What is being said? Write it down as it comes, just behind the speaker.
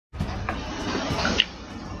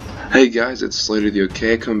Hey guys, it's Slater the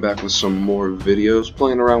OK, coming back with some more videos,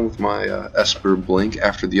 playing around with my Esper Blink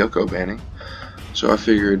after the Yoko banning. So I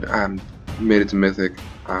figured I made it to Mythic,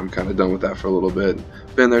 I'm kind of done with that for a little bit.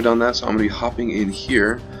 Been there, done that, so I'm going to be hopping in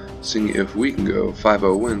here, seeing if we can go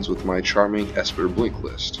 5-0 wins with my charming Esper Blink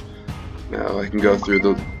list. Now I can go through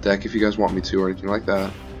the deck if you guys want me to or anything like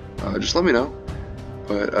that, just let me know.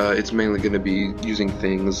 But it's mainly going to be using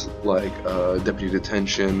things like Deputy of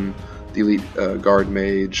Detention, the Elite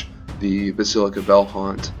Guardmage, the Basilica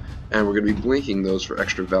Bell-Haunt, and we're going to be blinking those for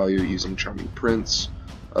extra value using Charming Prince,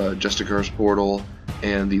 Justiciar's Portal,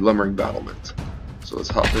 and the Lumbering Battlement. So let's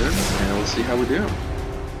hop in and let's see how we do.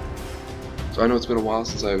 So I know it's been a while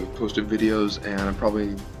since I've posted videos, and I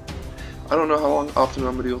don't know how often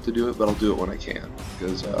I'm going to be able to do it, but I'll do it when I can,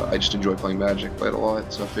 because I just enjoy playing Magic, play it a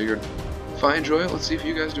lot, so I figured if I enjoy it, let's see if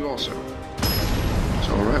you guys do also.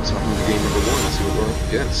 So alright, let's hop into game number 1 and see what we're up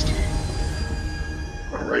against.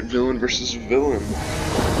 Alright, villain versus villain.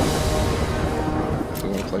 I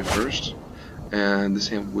want to play first, and this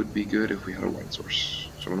hand would be good if we had a white source.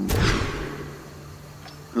 So I'm gonna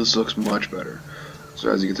this looks much better.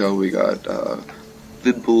 So as you can tell, we got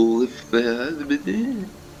Fblthp.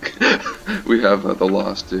 We have the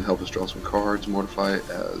Lost to help us draw some cards, Mortify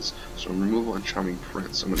as some removal, and Charming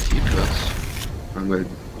Prince. I'm going to keep this. I'm going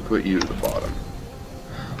to put you at the bottom.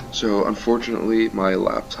 So unfortunately, my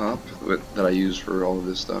laptop that I use for all of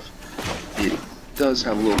this stuff, it does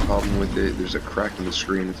have a little problem with it. There's a crack in the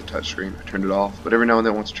screen. It's a touch screen. I turned it off, but every now and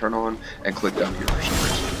then it wants to turn on and click down here for some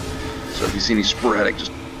reason. So if you see any sporadic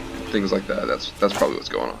just things like that, that's probably what's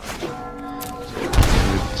going on. So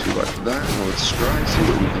 2 life for that, and let's try and see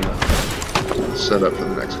what we can set up for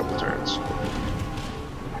the next couple turns.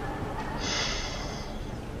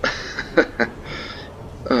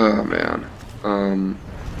 Oh man.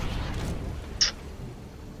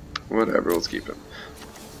 Whatever, let's keep it.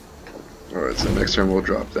 Alright, so next turn we'll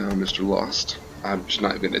drop down Mr. Lost. I'm just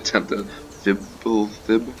not even going to attempt to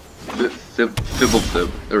Fblthp.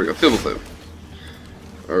 There we go, Fblthp.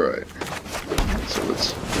 Alright. So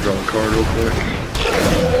let's draw a card real quick.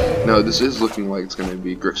 Now this is looking like it's going to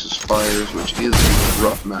be Grixis Fires, which is a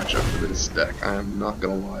rough matchup for this deck. I am not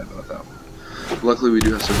going to lie about that one. Luckily we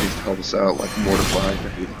do have some things to help us out, like Mortify,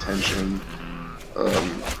 Deputy of Detention,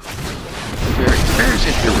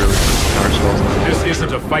 This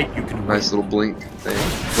isn't a fight you can win. Nice little blink thing.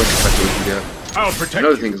 Blink effect we can get. I'll protect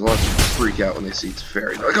Another you. thing is a lot of people freak out when they see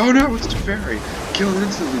Teferi. They're like, oh no, it's Teferi! Kill it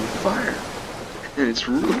instantly with fire! And it's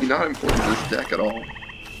really not important to this deck at all.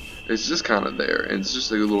 It's just kind of there. And it's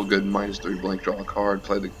just like a little good -3 blink, draw a card,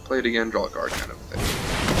 play it again, draw a card kind of thing.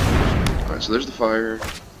 Alright, so there's the fire.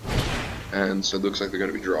 And so it looks like they're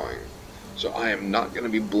going to be drawing. So I am not going to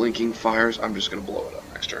be blinking fires, I'm just going to blow it up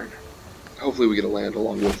next turn. Hopefully we get a land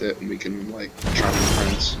along with it and we can like Charming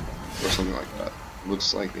Prince or something like that.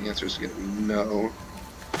 Looks like the answer is going to be no.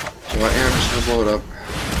 So I am just going to blow it up.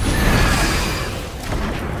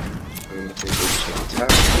 And I think we're just going to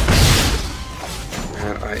attack.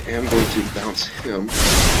 And I am going to bounce him.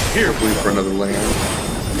 Hopefully for another land.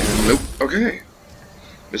 And nope. Okay.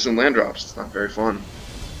 Missing land drops. It's not very fun.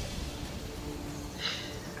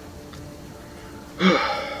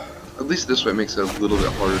 At least this way makes it a little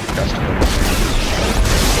bit harder to cast a card.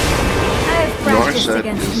 Our set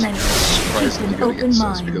is surprisingly good against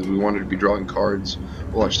this because we wanted to be drawing cards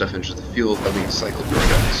while our stuff enters the field that we can cycle through our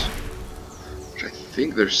decks, which I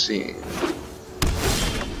think they're seeing.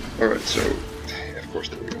 Alright, so of course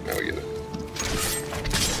there we go, now we get it.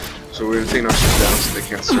 So we're going to take our stuff down so they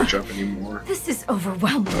can't search up anymore. This is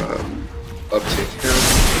overwhelming. Uptake him.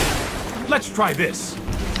 Let's try this.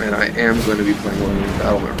 And I am going to be playing Lumbering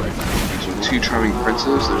Battlement right now. So 2 Charming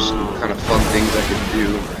Princes, there's some kind of fun things I can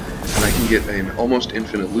do, and I can get an almost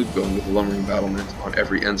infinite loop going with the Lumbering Battlement on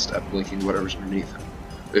every end step, blinking whatever's underneath him.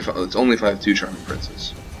 It's only if I have 2 Charming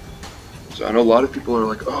Princes. So I know a lot of people are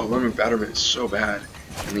like, oh, Lumbering Battlement is so bad,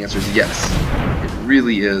 and the answer is yes, it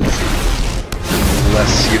really is,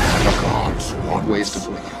 unless you have ways to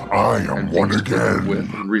blink and things to blink with,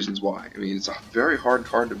 and reasons why. I mean, it's a very hard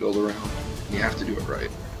card to build around. You have to do it right.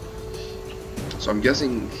 So I'm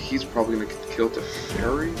guessing he's probably going to kill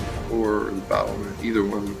Teferi or the Battlement. Either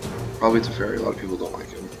one. Probably Teferi. A lot of people don't like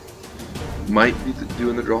him. Might be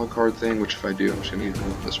doing the draw card thing, which if I do, I'm just going to need to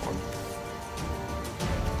move this one.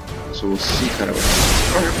 So we'll see kind of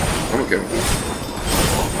what happens. I'm okay with it.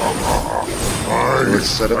 So let's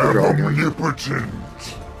set up the draw again.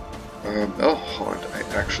 Bell-Haunt I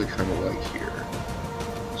actually kind of like here.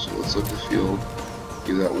 So let's look at the field.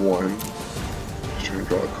 Do that 1. Trying to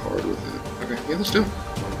draw a card with it. Okay, yeah, let's do it.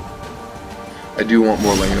 I do want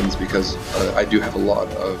more lands because I do have a lot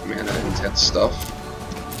of mana intense stuff.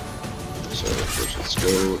 So first let's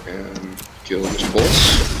go and kill Mr.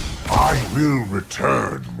 Bolts. I will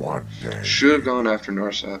return one day. Should have gone after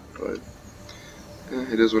Narset, but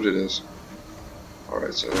it is what it is.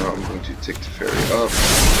 Alright, so now I'm going to take Teferi up.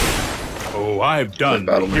 Oh, I've done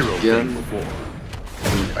the hero thing before.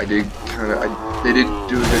 And I did kind of, they did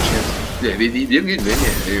do a good chance. Yeah,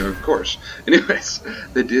 yeah, of course. Anyways,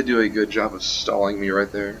 they did do a good job of stalling me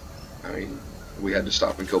right there. I mean, we had to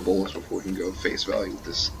stop and kill Bolus before we can go face value with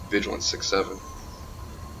this Vigilance 6/7.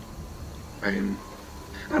 I mean,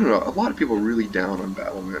 I don't know, a lot of people are really down on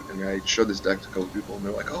Battlement, and I showed this deck to a couple people, and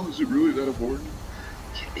they're like, oh, is it really that important?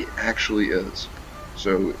 It actually is.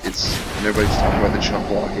 So it's, and everybody's talking about the chump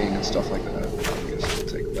blocking and stuff like that. I guess I'll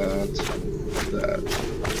take that.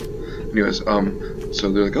 Anyways,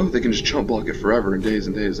 so they're like, oh, they can just chump block it forever and days,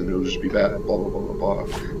 and it'll just be bad, blah, blah, blah, blah, blah.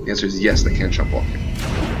 The answer is yes, they can chump block it.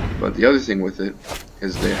 But the other thing with it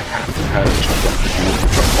is they have to have a chump block to do with the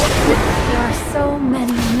chump block equipment. There are so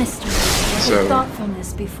many mysteries with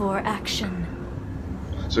thoughtfulness before action.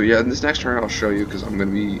 So yeah, in this next turn I'll show you, because I'm going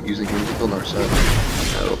to be using him to kill Narset.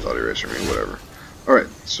 That'll thought eraser me, whatever. Alright,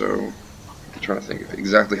 so I'm trying to think of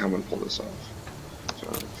exactly how I'm going to pull this off. So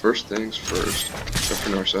first things first, except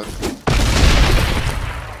for Narset.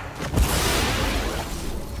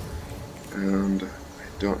 And I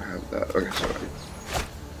don't have that. Okay, so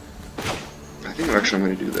I think actually I'm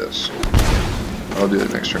going to do this. I'll do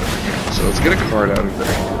it next turn if I can. So let's get a card out of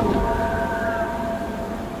there.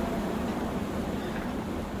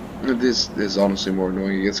 This is honestly more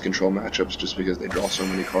annoying against control matchups just because they draw so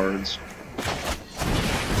many cards.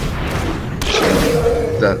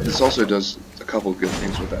 This also does a couple of good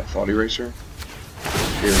things with that Thought Eraser.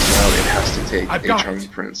 Is now it has to take a Charming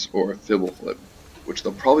Prince or a Fblthp, which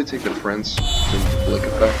they'll probably take the Prince to the Blink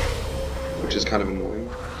effect, which is kind of annoying.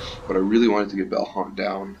 But I really wanted to get Bell-Haunt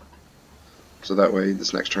down, so that way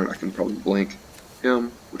this next turn I can probably Blink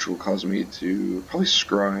him, which will cause me to probably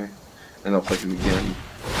Scry, and I'll play him again to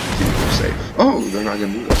keep him safe. Oh, they're not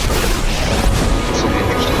going to move us. This will be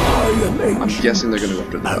interesting. I'm guessing they're going to go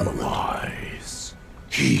after the Battlement.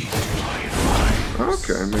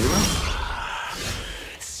 Okay, maybe not.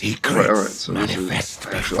 Alright, so this is, I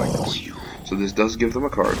actually like this. So this does give them a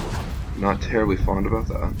card. Not terribly fond about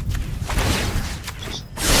that. Just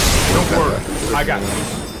don't worry, I got you.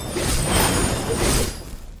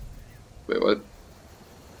 Wait, what?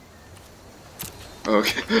 Oh,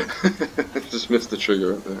 okay. Just missed the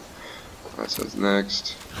trigger right there. Alright, so it's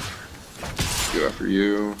next. Go after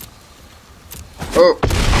you. Oh!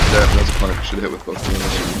 That's fine. Should hit with both of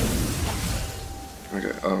them.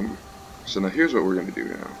 Okay, so now here's what we're going to do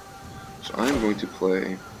now. So I'm going to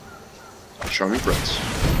play Charming Prince.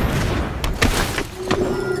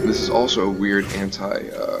 This is also a weird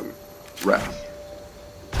anti-wrath.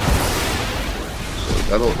 So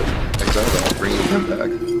that'll exile that, bring him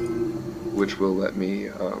back, which will let me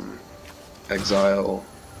exile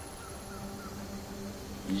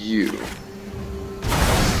you.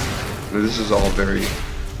 Now this is all very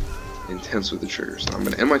intense with the triggers. Now I'm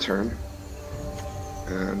going to end my turn,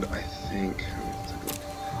 and I think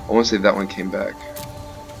I want to say that one came back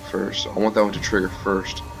first. I want that one to trigger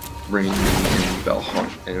first, bringing in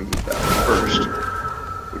Bell-Haunt and that one first,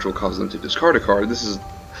 which will cause them to discard a card. This is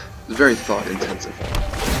very thought intensive,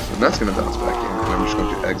 and that's going to bounce back in, and I'm just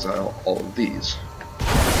going to exile all of these.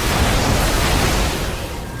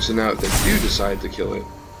 So now if they do decide to kill it,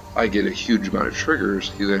 I get a huge amount of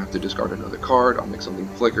triggers. Either have to discard another card, I'll make something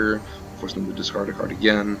flicker, force them to discard a card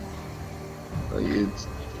again.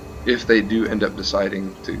 If they do end up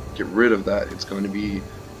deciding to get rid of that, it's going to be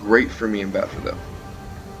great for me and bad for them.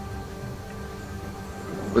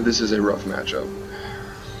 But this is a rough matchup.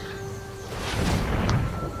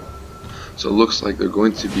 So it looks like they're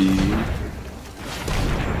going to be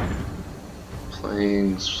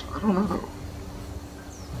playing, I don't know.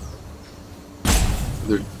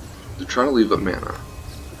 They're trying to leave up mana,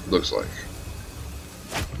 looks like.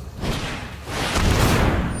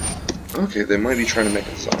 Okay, they might be trying to make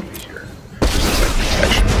a zombie here. Just like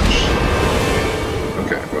protection.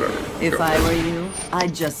 Okay, whatever. If I were you,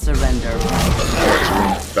 I'd just surrender.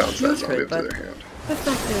 Alright, so we bounce that zombie up to their hand.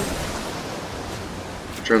 Effective.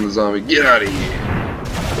 Turn the zombie, get out of here!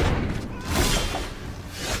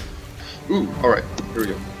 Ooh, alright, here we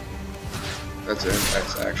go. That's it,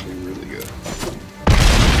 that's actually really good.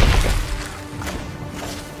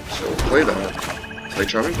 So play that, play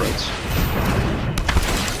Charming Prince.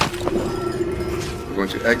 We're going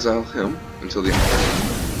to exile him until the end of the turn.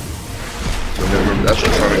 So remember, that's the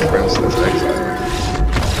Charming Prince that's exiling.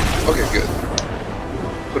 Okay, good.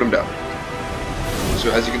 Put him down.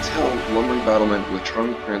 So as you can tell, Lumbering Battlement with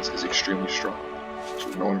Charming Prince is extremely strong. So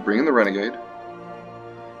I want to bring in the Renegade.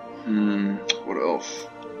 What else?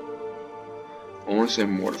 I want to say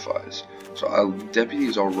Mortifies. So Deputy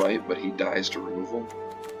is alright, but he dies to removal.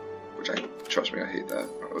 Which trust me, I hate that.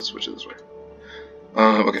 Alright, let's switch it this way.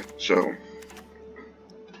 Okay, so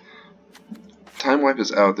Time Wipe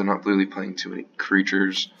is out. They're not really playing too many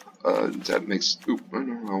creatures. That makes... Oop, no, I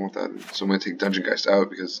don't want that. So I'm going to take Dungeon Geists out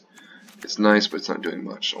because it's nice, but it's not doing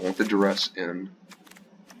much. So I want the Duress in.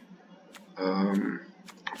 I'm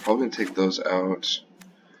probably going to take those out.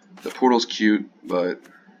 The Portal's cute, but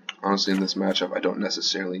honestly in this matchup I don't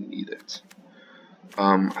necessarily need it.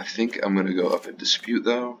 I think I'm going to go up and Dispute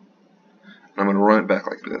though. And I'm going to run it back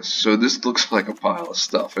like this. So this looks like a pile of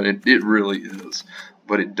stuff, and it really is.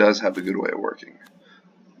 But it does have a good way of working.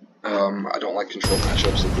 I don't like control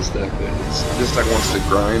matchups with this deck. This deck wants to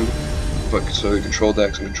grind, but so the control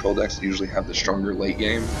decks usually have the stronger late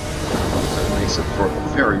game. That makes it for a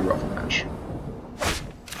very rough match.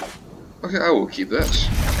 Okay, I will keep this.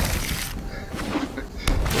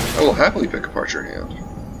 I will happily pick apart your hand.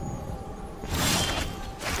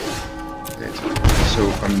 So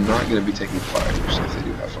I'm not going to be taking fires if they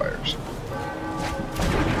do have fires.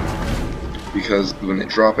 Because when they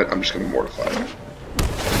drop it, I'm just going to mortify it.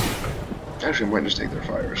 Actually, I might just take their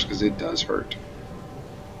fires, because it does hurt.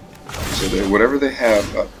 So whatever they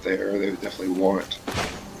have up there, they definitely want.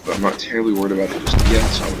 But I'm not terribly worried about it just yet,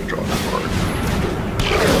 so I'm going to draw the card.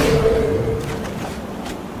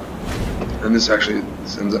 And this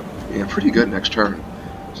ends up being pretty good next turn.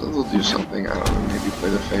 So they'll do something, I don't know, maybe play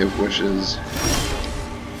the Fae of Wishes.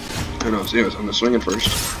 Who knows? Anyways, I'm going to swing in first.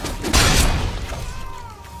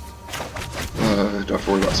 Don't have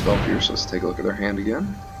to worry about spell pierce, so let's take a look at their hand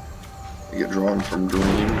again. They get drawn from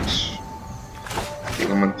dreams. I think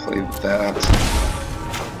I'm going to play that.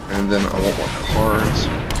 And then I won't want cards.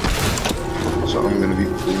 So I'm going to be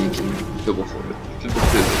blinking Fblthp.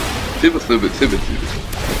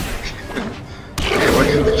 Why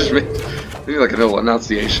can't they just make like a little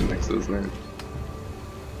enunciation next to his name?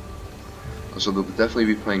 So they'll definitely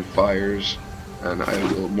be playing fires, and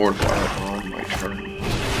I will mortify on my turn.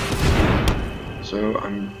 So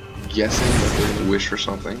I'm guessing that they're going to wish for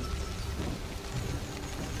something.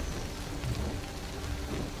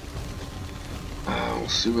 We'll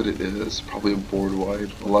see what it is. Probably a board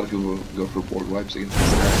wipe. A lot of people go for board wipes against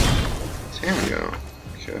this deck. Tamio.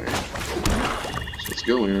 Okay. So let's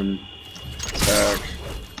go in. Attack.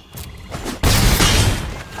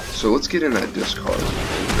 So let's get in that discard.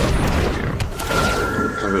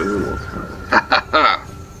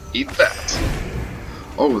 Eat that.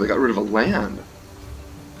 Oh, they got rid of a land.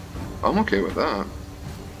 I'm okay with that.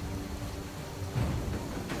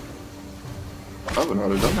 I would not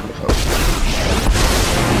have done that if I was.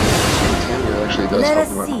 Tamio actually does help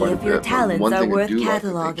them out quite a bit. One thing I do like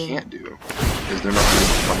that they can't do is they're not going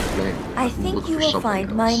to find a thing. I think you will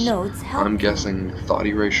find my notes helpful. I'm guessing Thought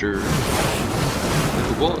Erasure.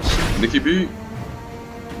 Nikki B.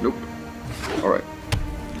 Nope. Alright.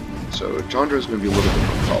 So Chandra is going to be a little bit of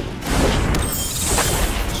a problem.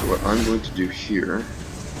 So what I'm going to do here,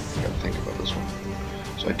 I gotta think about this one.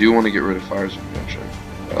 So I do want to get rid of Fires of Detention.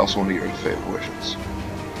 I also want to get rid of Fae of Wishes.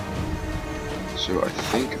 So I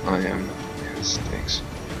think I am. Yeah, this stinks.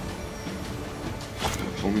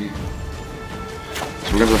 If only.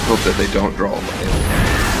 So we're gonna hope that they don't draw a land.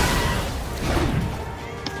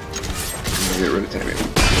 I'm gonna get rid of Tamio.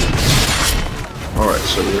 Alright,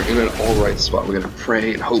 so we're in an alright spot. We're gonna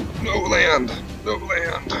pray and hope. No land! No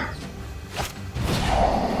land!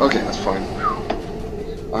 Okay, that's fine.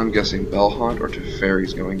 I'm guessing Bell-Haunt or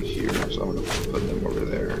Teferi's going here, so I'm gonna put them over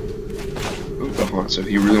there. Ooh, Bell-Haunt, so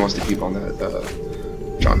he really wants to keep on that,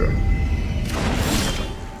 Chandra.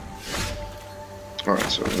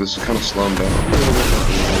 Alright, so this is kind of slowing down.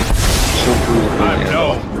 I'm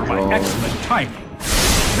known for my excellent timing.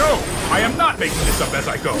 No, I am not making this up as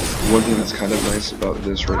I go. One thing that's kind of nice about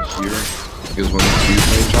this right here is when they do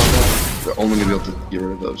play Chandra, they're only going to be able to get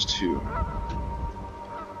rid of those two.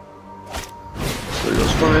 So there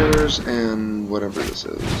goes Fires and whatever this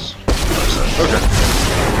is. Okay.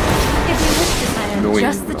 If you wish to, I am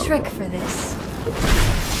just the trick for this.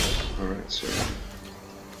 Alright, so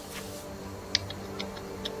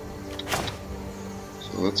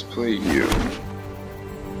let's play you.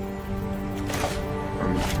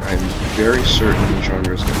 I'm very certain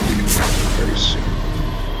Chandra is going to be very soon.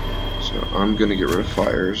 So I'm going to get rid of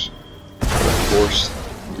Fires. Of course,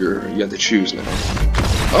 you have to choose now.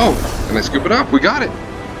 Oh, can I scoop it up? We got it!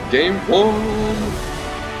 Game 1!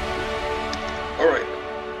 Alright.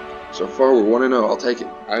 So far we're 1-0. I'll take it.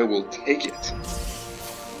 I will take it.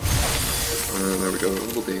 There we go.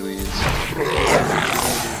 Little dailies.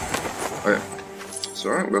 Okay. It's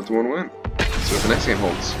alright, we got the one win. So the next game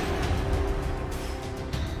holds.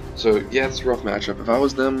 So yeah, it's a rough matchup. If I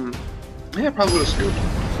was them, yeah, I probably would have scooped.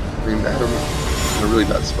 I mean, I had them in a really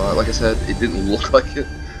bad spot. Like I said, it didn't look like it,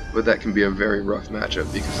 but that can be a very rough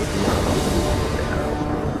matchup because of the amount of people they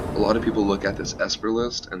have. A lot of people look at this Esper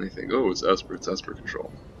list and they think, oh, it's Esper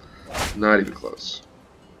control. Not even close.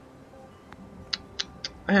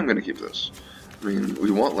 I am going to keep this. I mean, we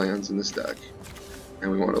want lands in this deck, and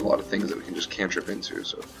we want a lot of things that we can just cantrip into,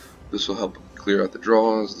 so this will help clear out the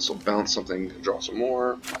draws, this will bounce something to draw some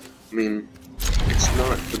more. I mean, it's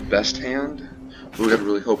not the best hand, but we gotta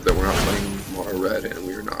really hope that we're not playing Mono Red, and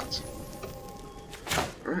we are not.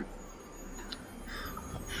 Alright.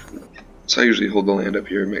 So I usually hold the land up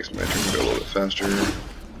here, it makes my turn go a little bit faster.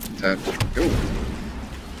 Tap, go.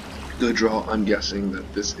 Good draw, I'm guessing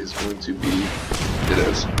that this is going to be, it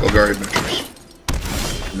is, Golgari Adventures.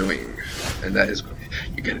 Annoying. And that is,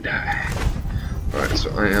 you're gonna die. Alright, so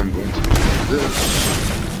I am going to do this.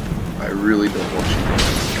 I really don't want you to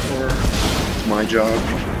go. It's my job.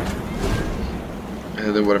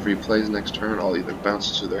 And then whatever he plays next turn, I'll either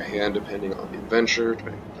bounce to their hand depending on the adventure,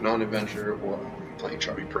 depending on the non-adventure, or I'm playing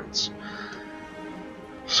Chubby Prince.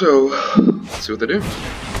 So, let's see what they do.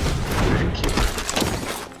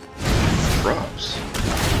 Props.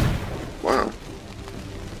 Wow.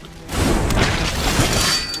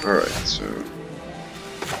 Alright, so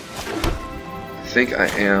I think I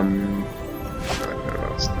am. I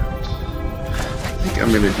think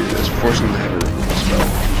I'm gonna do this. Force them to have a removal spell.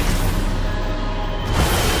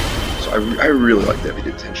 So I really like Deputy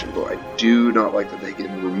of Detention, but I do not like that they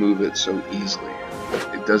can remove it so easily.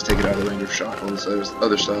 It does take it out of the range of shot and all this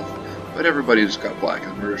other stuff, but everybody just got black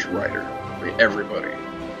and Murderous Rider. I mean, everybody.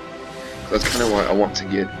 So that's kind of why I want to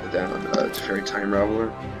get down Teferi Time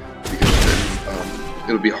Raveler, because then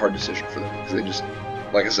it'll be a hard decision for them, because they just,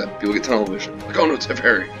 like I said, people get tunnel vision. Like, oh no,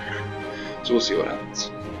 Teferi. So we'll see what happens.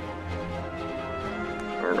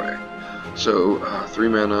 Alright. So, 3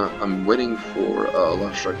 mana. I'm waiting for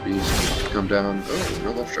Left Strike Beast to come down. Oh,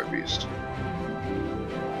 no Left Strike Beast.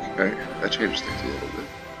 Okay, that changes things a little bit.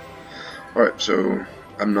 Alright, so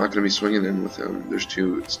I'm not going to be swinging in with him. It's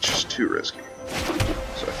just too risky.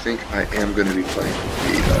 So I think I am going to be playing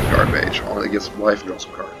the Guardmage. Only gets some life and draw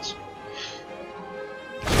some cards.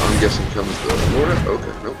 I'm guessing comes the Lord.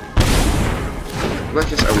 Okay, nope. In that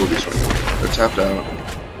case, I will be swinging. They're tapped out.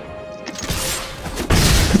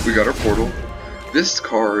 We got our portal. This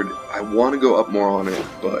card, I want to go up more on it,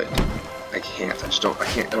 but I can't. I don't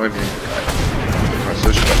have anything to cut. Alright, so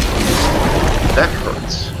it's just that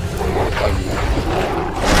hurts. I'm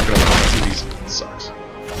not gonna lie, this sucks.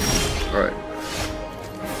 Alright.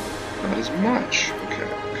 Not as much. Okay.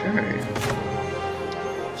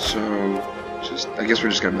 So, I guess we're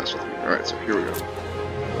just gonna mess with me. Alright, so here we go.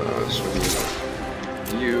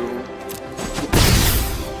 Swinging you.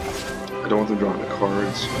 I don't want them drawing the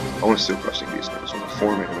cards. I want to steal Crushing Beast now, so I'm going to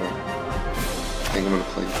 4 mana. I think I'm going to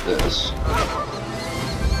play this.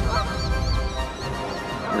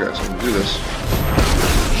 Okay, so I'm going to do this.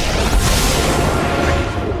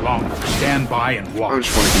 Longer. Stand by and watch. I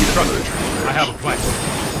just want to eat another turn. I have a plan.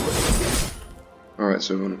 Alright,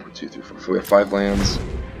 so 1, 2, 3, 4. So we have 5 lands.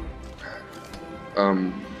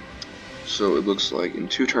 So it looks like in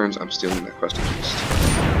 2 turns I'm stealing that Crushing Beast.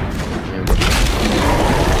 And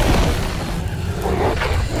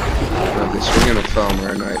if they swing in a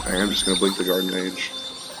Falmer Knight, I am just going to blink the Guardmage.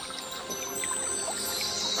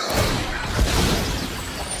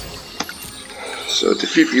 So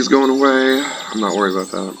Teferi is going away. I'm not worried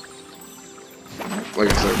about that. Like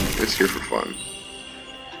I said, it's here for fun.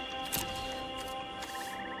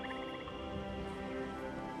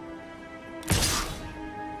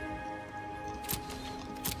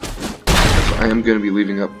 So I am going to be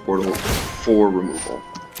leaving up Portal for removal.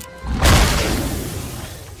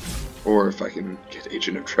 Or if I can get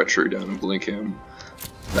Agent of Treachery down and blink him,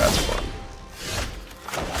 that's fun.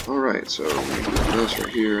 Alright, so we do this right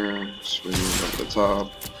here, swing up the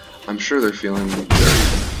top. I'm sure they're feeling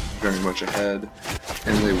very much ahead,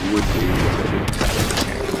 and they would be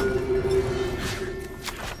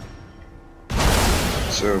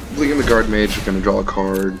So, blinking the Guardmage, we're going to draw a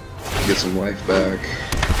card, get some life back.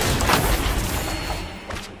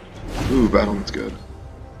 Ooh, Battlement's good.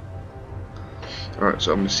 Alright,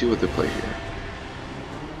 so I'm going to see what they play here.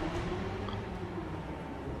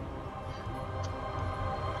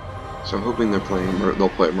 So I'm hoping they'll play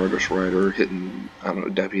Murderous Rider, hitting, I don't know,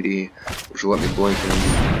 Deputy, which will let me blink him.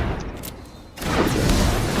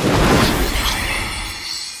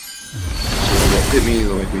 So they'll hit me,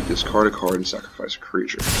 they'll make me discard a card and sacrifice a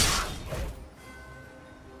creature.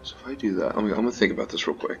 So if I do that, I'm gonna think about this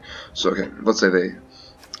real quick. So okay, let's say they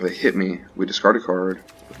hit me. We discard a card.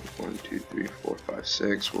 1, 2, 3, 4, 5,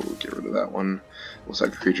 6. We'll get rid of that one. We'll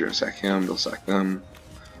sack the creature and sack him. They'll sack them.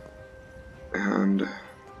 And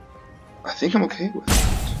I think I'm okay with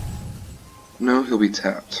that. No, he'll be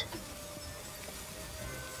tapped.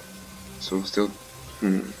 So we'll still.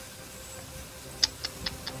 I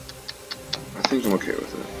think I'm okay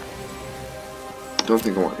with it. Don't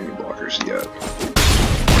think I want any blockers yet.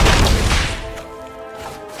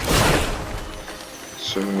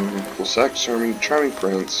 So we'll sack Charming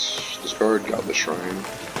Prince, discard Godless Shrine,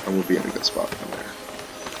 and we'll be in a good spot from there.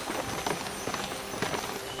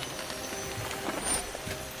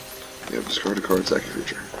 Yeah, discard a card, sack a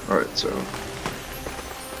creature. Alright, so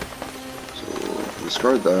we'll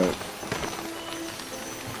discard that.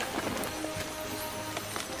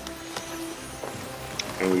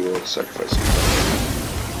 And we will sacrifice it.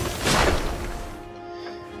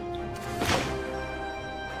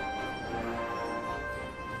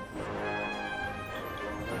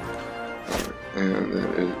 And then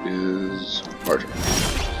it is our turn.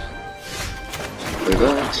 Play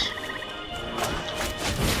that.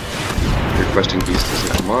 Your questing beast is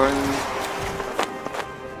now mine.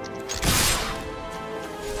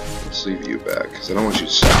 Let's leave you back, because I don't want you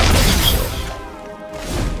to sacrifice yourself.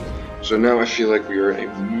 So now I feel like we are in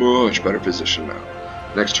a much better position now.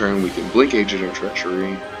 Next turn we can blink Agent of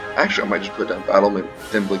Treachery. Actually, I might just put down Battlement,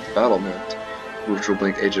 then blink Battlement, which will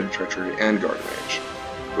blink Agent of Treachery and Guardmage,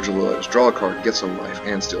 which will let us draw a card, get some life,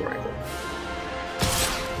 and steal Rankle.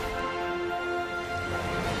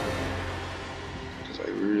 Because I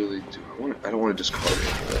really do. I don't want to discard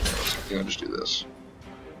anything right now, so I think I'll just do this.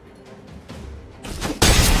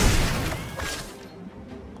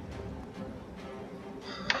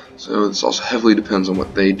 So this also heavily depends on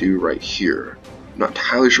what they do right here. I'm not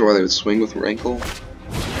entirely sure why they would swing with Rankle.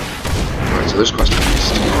 Alright, so there's question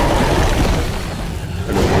beast. I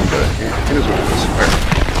don't want that. It is what it is. Alright.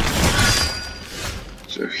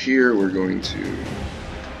 So here we're going to,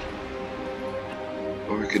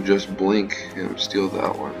 or I could just blink him, steal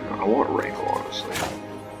that one. No, I want Rankle, honestly.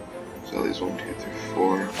 So these 1, 2, 3,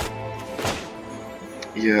 4.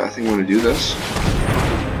 Yeah, I think I'm going to do this.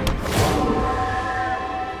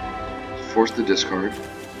 Force the discard.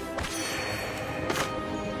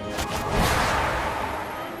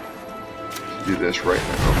 Do this right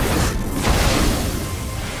now.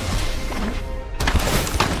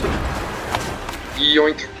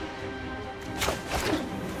 Yoink!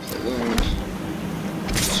 Play that.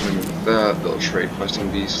 Swing with that. They'll trade Questing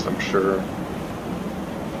Beast, I'm sure.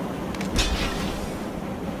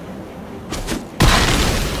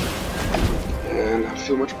 And I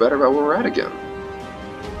feel much better about where we're at again.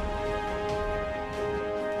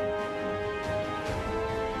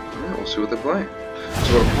 Alright, we'll see what they're playing.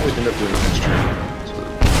 So what I'll probably end up doing next turn. So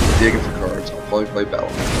digging for cards, I'll probably play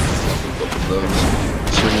Battlement. Both of those.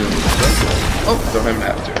 Oh, don't even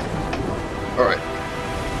have to. Alright.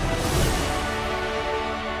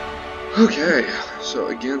 Okay, so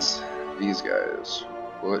against these guys,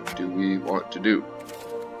 what do we want to do?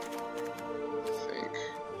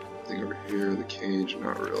 I think over here, the cage,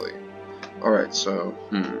 not really. Alright, so,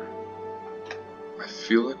 I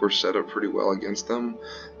feel like we're set up pretty well against them.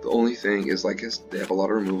 The only thing is, like, they have a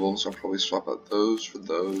lot of removal, so I'll probably swap out those for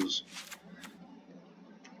those.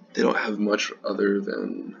 They don't have much other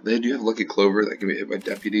than, they do have Lucky Clover that can be hit by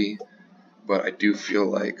Deputy, but I do feel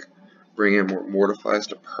like bringing in more Mortifies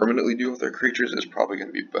to permanently deal with their creatures is probably going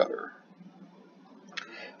to be better.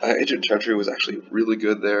 Agent of Treachery was actually really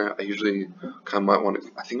good there. I usually kind of might want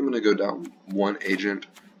to, I think I'm going to go down one agent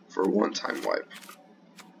for a one-time wipe.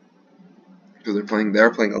 Because they're playing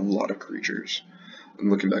a lot of creatures. I'm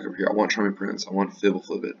looking back over here, I want Charming Prince, I want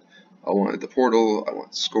Fblthp, I want the Portal, I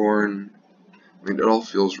want Scorn. I mean, it all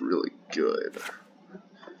feels really good.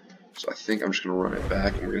 So I think I'm just going to run it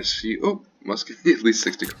back and we're going to see, oh, must give me at least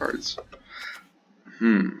 60 cards.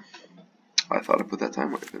 I thought I put that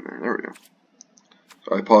time wipe in there. There we go.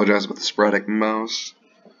 So I apologize about the sporadic mouse.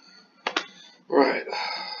 Right.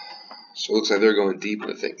 So it looks like they're going deep in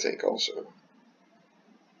the think tank also.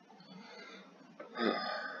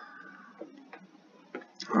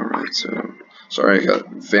 Alright, so sorry I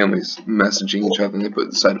got families messaging each other and they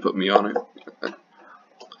decided to put me on it.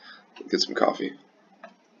 Get some coffee.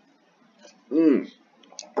 Oh,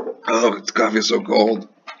 the coffee is so cold.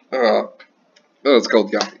 Oh, it's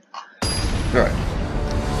cold coffee. Alright.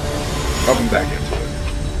 I'll be back into it.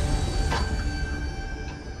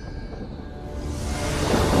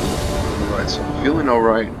 Alright, so I'm feeling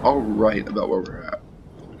alright about where we're at.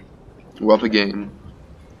 We're up a game.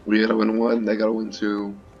 We gotta win one, they gotta win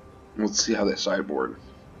two. Let's see how they sideboard.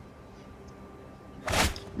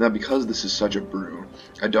 Now, because this is such a brew,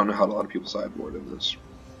 I don't know how a lot of people sideboard in this.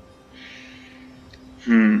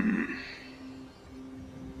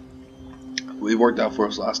 We worked out for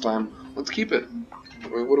us last time. Let's keep it.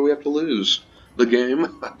 What do we have to lose? The game?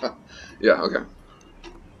 Yeah, okay.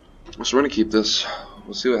 So we're gonna keep this.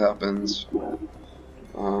 We'll see what happens.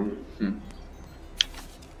 I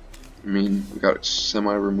mean, we got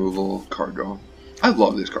semi-removal card draw. I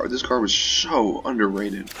love this card. This card was so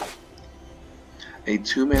underrated. A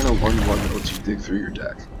 2-mana 1/1 that lets you dig through your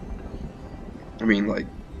deck. I mean, like,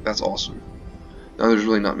 that's awesome. Now, there's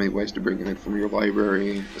really not many ways to bring it in from your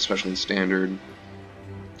library, especially in Standard.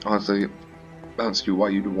 Honestly, I don't see why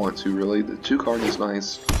you'd want to, really. The 2 card is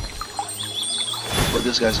nice. But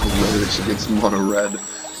this guy's hilarious against mono red.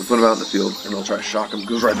 We put him out in the field, and they'll try to shock him.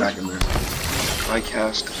 Goes right back in there. I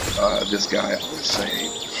cast this guy, I would say,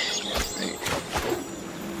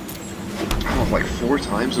 I don't know, like 4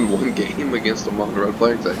 times in one game against a mono red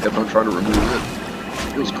player because I kept on trying to remove it.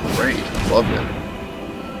 It was great. Loved it.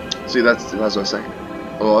 See, that's what I was saying.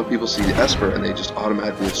 A lot of people see the Esper and they just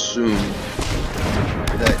automatically assume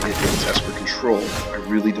that it's Esper control. I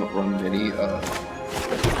really don't run many. I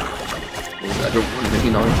don't run many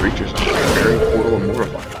non-creatures. I'm very Portal and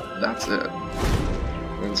Mortify. That's it.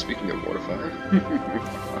 And speaking of Mortify,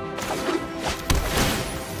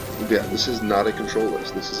 yeah, this is not a control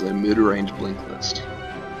list. This is a mid-range blink list.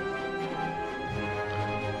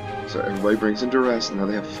 So everybody brings in Duress, and now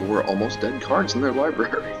they have 4 almost dead cards in their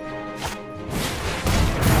library.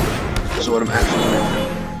 So what I'm actually going to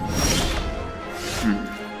do,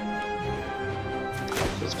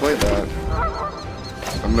 let's play that.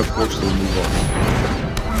 I'm going to force them to move on.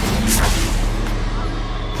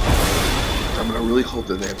 I'm going to really hope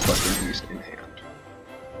that they have Fucking Beast in hand.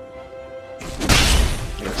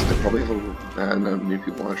 Yes, they probably have a no new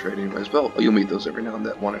people want to trade anyways, but you'll meet those every now and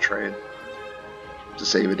then want to trade to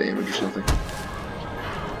save a damage or something.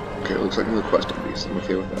 Okay, looks like another Questing Beast. I'm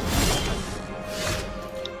okay with that.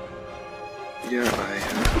 Yeah,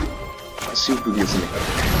 I'll see if we can get something better.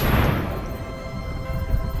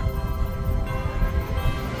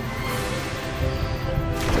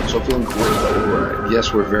 So I'm feeling great about where we're at.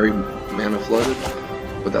 Yes, we're very mana flooded,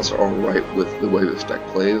 but that's alright with the way this deck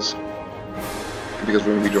plays. Because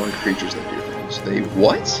we're going to be drawing creatures that do things. They...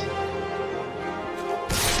 what?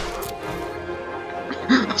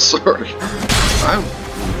 Sorry.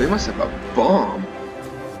 They must have a bomb.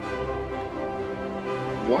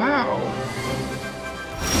 Wow.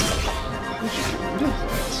 How did you get rid of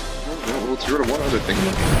that? Well, let's get rid of one other thing.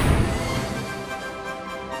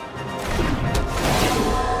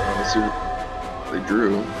 Let's see what they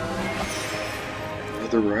drew.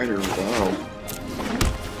 Another Rider, wow.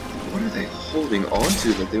 What are they holding on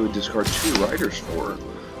to that they would discard 2 Riders for?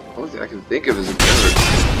 The only thing I can think of is a better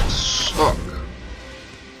suck.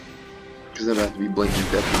 Because then I have to be blinking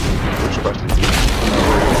Deputy, which question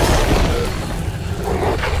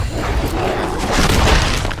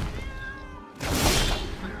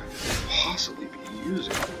possibly be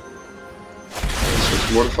using? So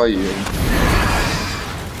let's mortify you.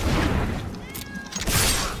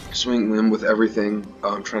 Swing them with everything.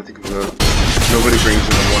 I'm trying to think of the... Nobody brings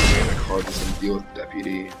in a 1-mana card that doesn't deal with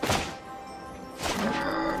Deputy.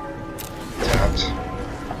 Tapped.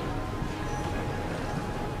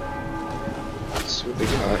 Let's see what they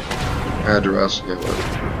got. Duress. Okay, whatever.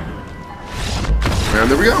 And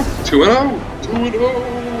there we go. 2-0.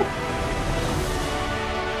 2-0.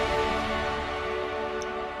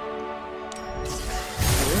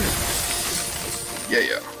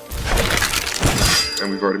 Yeah. And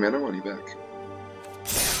we've already made our money back.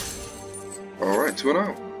 Alright,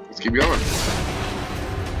 2-0. Let's keep going.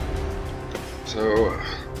 So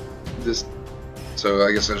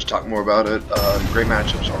I guess I'll just talk more about it. Great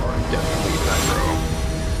matchups are definitely aggro.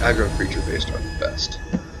 Aggro creature based are the best.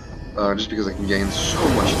 Just because I can gain so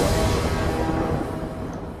much life.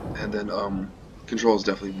 And then control is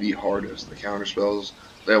definitely the hardest. The counter spells,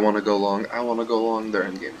 they want to go long, I want to go long, their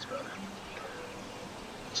endgame is better.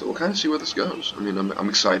 So we'll kind of see where this goes. I mean, I'm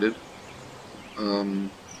excited.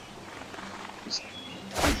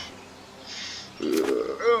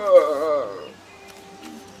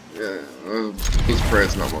 It's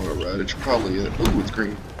Pratt's not mono red. It's probably it. Ooh, it's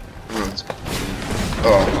green. Oh, it's green.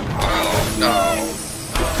 Oh no!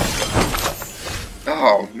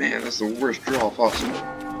 Oh man, that's the worst draw possible.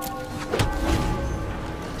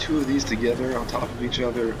 2 of these together on top of each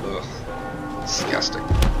other. Ugh, disgusting.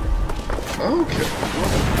 Okay.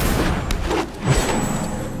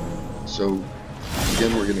 So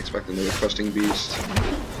again, we're gonna expect another Questing Beast.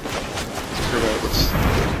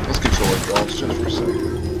 Let's control our draws just for a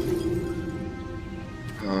second.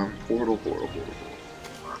 Portal.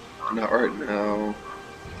 Not right now.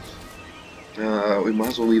 We might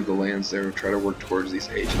as well leave the lands there and try to work towards these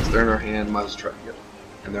agents. They're in our hand, might as well try to get them.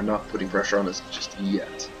 And they're not putting pressure on us just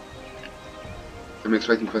yet. I'm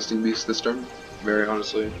expecting Questing Beasts this turn, very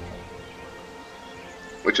honestly.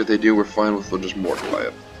 Which if they do, we're fine with, we'll just mortify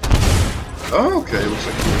it. Oh, okay, looks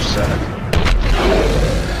like you're sad.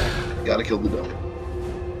 Gotta kill the devil.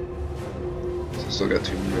 So still got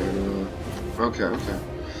 2 mana. Okay.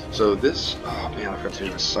 So this, oh man, I forgot to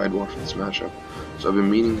change my sideboard for this matchup. So I've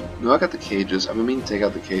been meaning, no, I got the cages. I've been meaning to take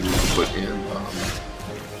out the cages and put in,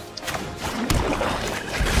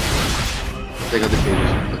 take out the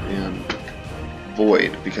cages and put in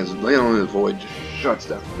Void, because Leyline the Void just shuts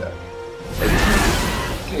down the deck.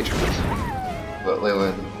 Cages. But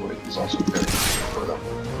Leyline the Void is also very good for them.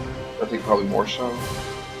 I think probably more so.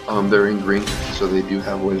 They're in green, so they do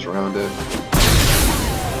have ways around it.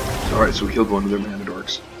 Alright, so we killed one of their mana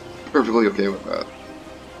dorks. Perfectly okay with that.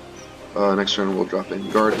 Next turn we'll drop in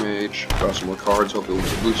Guardmage, draw some more cards, hopefully we'll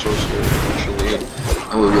get a blue sorcerer eventually, and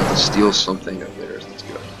we'll be able to steal something of theirs. That's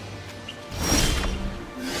good.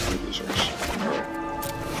 Alright.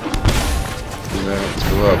 Yeah, let's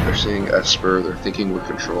go up. They're seeing Esper, they're thinking we're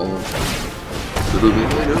control. Little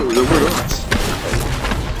bit, I know, we're not.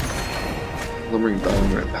 Lumbering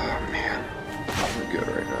Battlement. Oh man, we're good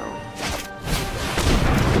right now.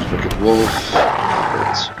 There's Wicked Wolf.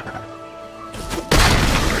 Hurts.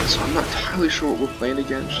 Alright, so I'm not entirely sure what we're playing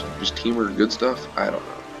against. Just team or good stuff? I don't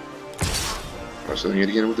know. Alright, so then you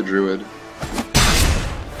get in with the Druid.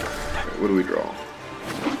 Alright, what do we draw?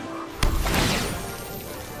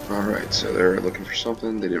 Alright, so they're looking for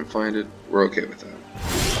something. They didn't find it. We're okay with that.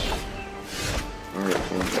 Alright,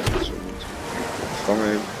 1, 2, 3, 4,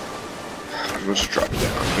 5. Let's drop it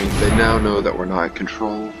down. I mean, they now know that we're not in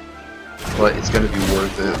control, but it's going to be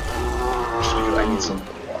worth it. Just because I need something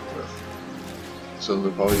to walk with. So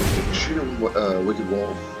they'll probably shoot a Wicked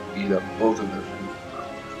Wolf, beat up both of them.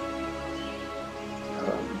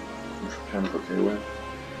 Which we're kind of okay with.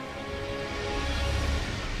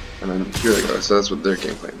 And then here they go. So that's what their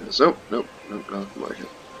game plan is. Oh, nope, nothing like it.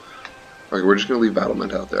 Okay, we're just going to leave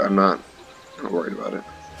Battlement out there. I'm not worried about it.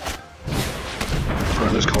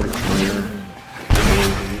 There's Cauldron Fire.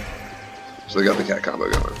 So they got the cat combo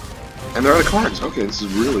going. And they're out of cards. Okay, this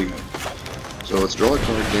is really good. So let's draw a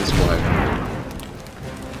card, gain some life.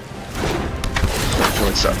 Draw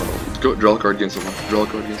like Saffron. Go draw a card, gain some life. Draw a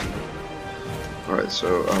card, gain some life. Alright,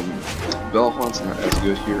 so Bell-Haunt's not as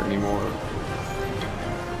good here anymore.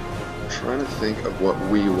 I'm trying to think of what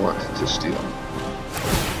we want to steal.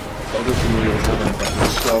 Other familiar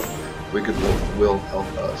stuff, Wicked Wolf will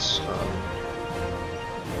help us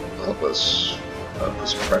put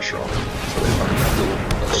some pressure on them, so they find that little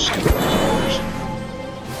stupid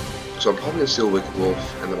 $100. So I'm probably gonna steal Wicked Wolf,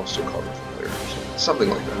 and then I'll steal Cauldron Familiar, something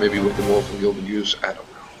like that. Maybe Wicked Wolf and Gilded Use. I don't know.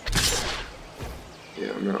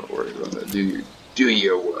 Yeah, I'm not worried about that. Do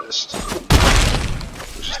your worst.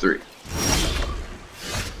 Which is 3.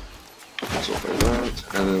 So I'll play that,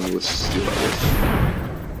 and then let's steal that Wolf.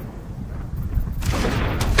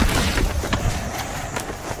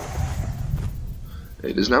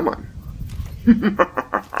 It is now mine. Let's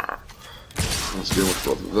deal with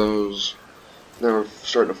both of those. Now we're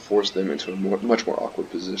starting to force them into a much more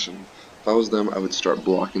awkward position. If I was them, I would start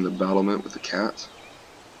blocking the battlement with the cat.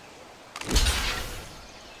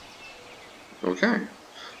 Okay.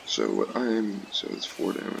 So it's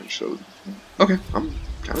 4 damage. So okay, I'm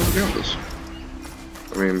kind of okay with this.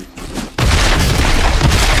 I mean,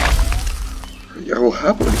 yeah, we'll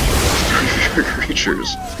happily kill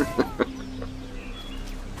creatures.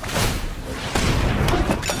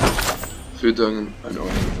 Food Dungeon, I know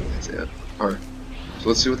that's it. Alright, so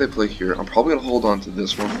let's see what they play here. I'm probably going to hold on to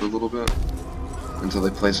this one for a little bit until they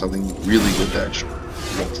play something really good that I actually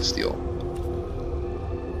want to steal.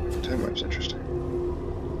 Time Wipe's interesting.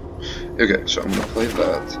 Okay, so I'm going to play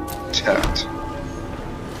that. Tapped.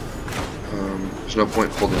 There's no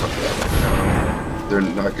point holding on to that right now. They're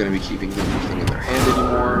not going to be keeping anything in their hand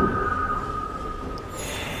anymore.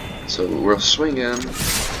 So we'll swing in,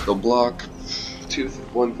 they'll block.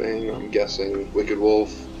 One thing, I'm guessing, Wicked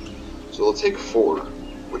Wolf. So they'll take 4,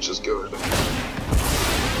 which is good.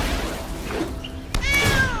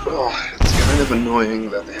 Oh, it's kind of annoying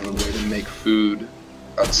that they have a way to make food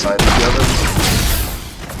outside of the oven,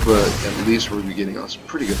 but at least we're getting on some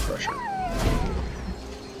pretty good pressure.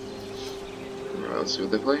 Alright, let's see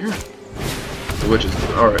what they play here. The Witches.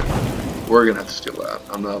 Alright, we're gonna have to steal that.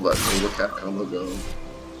 I'm not letting the cat combo go.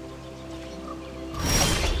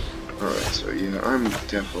 Alright, so yeah, I'm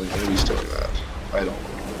definitely going to be stealing that. I don't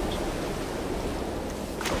want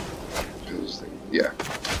it. Yeah.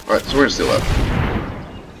 Alright, so we're going to steal that.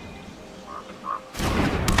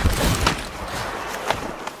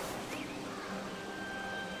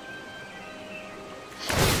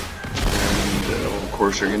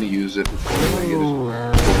 course you're going to use it before we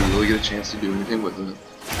really get a chance to do anything with it.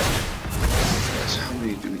 So how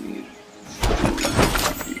many do we need?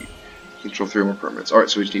 3. Control 3 more permanents. Alright,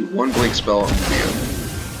 so we just need 1 blink spell on the end.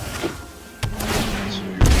 So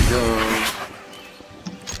here we go.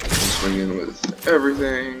 Swing in with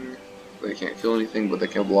everything. They can't kill anything, but they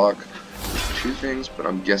can block 2 things, but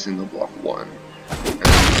I'm guessing they'll block 1. And that's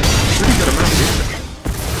a pretty good amount of damage.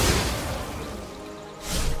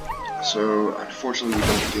 So, unfortunately, we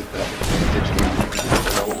don't get that advantage. I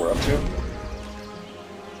don't know what we're up to.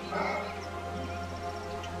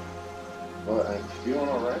 But I'm feeling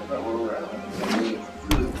alright about where we're at. I need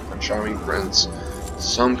a Charming Prince,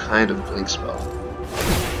 some kind of blink spell.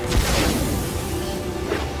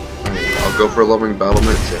 I'll go for a Lumbering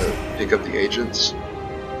Battlement to pick up the agents.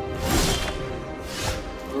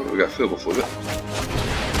 Oh, we got Fblthp.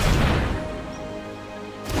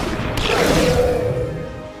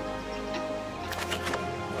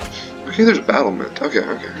 Okay, there's Battlement. Okay.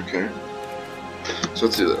 So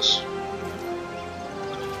let's do this.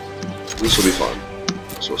 This will be fun.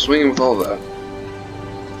 So swinging with all of that.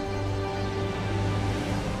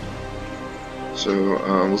 So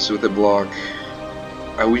let's see what they block.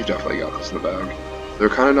 We definitely got this in the bag. They're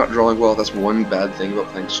kind of not drawing well. That's one bad thing about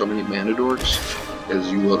playing so many mana dorks,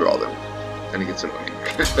 is you will draw them, and it gets annoying.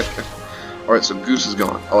 Alright, so Goose is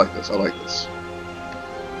gone. I like this.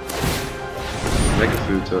 Make a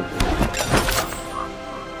food token.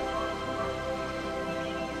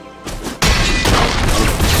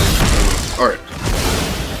 Alright,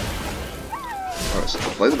 so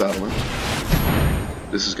play the Battlement.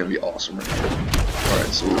 This is going to be awesome right here.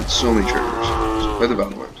 Alright, so many triggers. So play the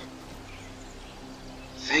Battlement.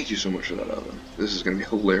 Thank you so much for that, Evan. This is going to be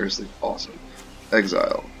hilariously awesome.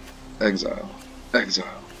 Exile.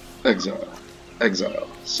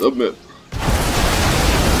 Submit.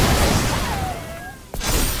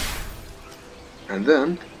 And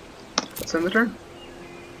then, let's end the turn.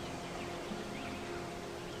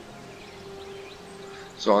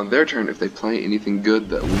 So on their turn, if they play anything good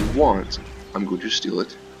that we want, I'm going to steal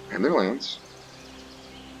it and their lands.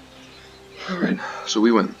 Alright, so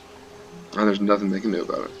we win. And there's nothing they can do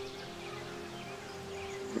about it.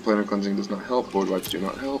 The Planar Cleansing does not help, Void Wipes do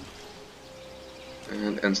not help.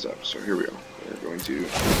 And end step. So here we go. We're going to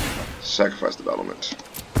sacrifice the Battlement.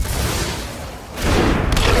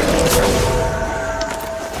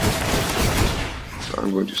 So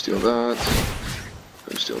I'm going to steal that. I'm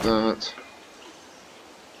going to steal that.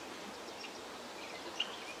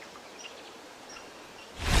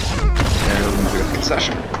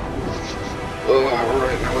 Concession.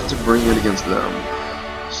 Alright, now let's bring it against them.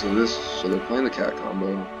 So they're playing the cat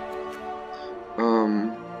combo.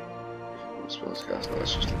 What spells cast? No,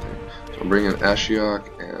 that's just a thing. So I'm bringing Ashiok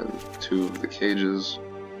and 2 of the cages.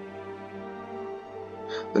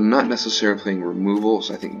 They're not necessarily playing removal,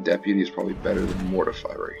 so I think Deputy is probably better than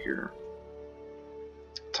Mortify right here.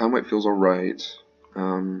 Time Wipe feels alright.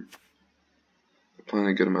 Playing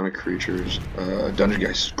a good amount of creatures. Dungeon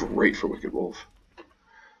Geists is great for Wicked Wolf.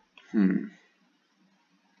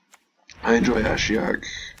 I enjoy Ashiok.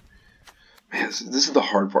 Man, this is the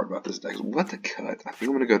hard part about this deck. What to cut? I think I'm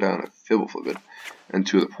going to go down to Fblthp and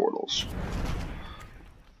 2 of the portals.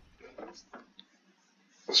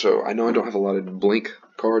 So I know I don't have a lot of blink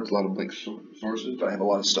cards, a lot of blink sources, but I have a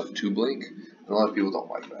lot of stuff to blink. And a lot of people don't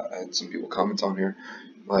like that. I had some people comment on here,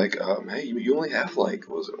 like, hey, you only have like,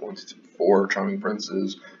 what was it, 1, 2, 3, 4 Charming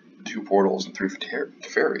Princes, 2 portals, and 3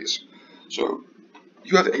 Teferis. So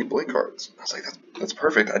you have 8 blink cards. I was like, that's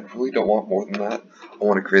perfect. I really don't want more than that. I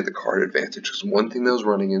want to create the card advantage. Because one thing that I was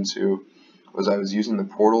running into was I was using the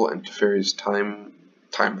portal and Teferi's time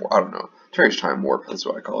warp. I don't know. Teferi's time warp. That's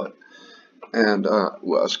what I call it. And I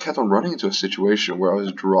was kept on running into a situation where I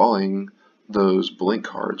was drawing those blink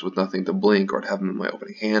cards with nothing to blink, or I'd have them in my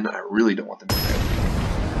opening hand. And I really don't want them in my opening hand.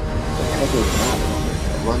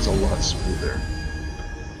 It runs a lot smoother.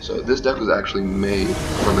 So this deck was actually made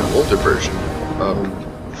from an older version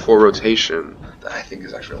for rotation that I think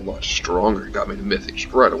is actually a lot stronger. It got me to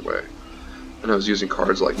Mythics right away. And I was using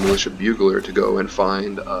cards like Militia Bugler to go and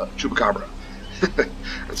find Chupacabra.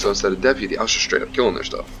 And so instead of Deputy, I was just straight up killing their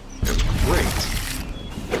stuff. It was great.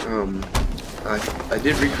 I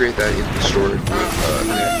did recreate that in the story with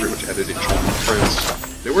I pretty much edited Charming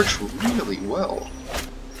Prince. It works really well.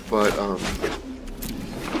 But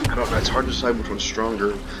I don't know, it's hard to decide which one's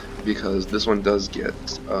stronger, because this one does get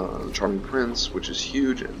Charming Prince, which is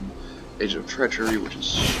huge, and Agent of Treachery, which is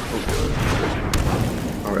so good.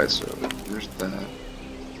 Alright, so there's that.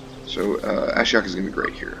 So Ashiok is going to be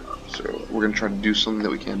great here. So we're going to try to do something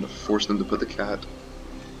that we can to force them to put the cat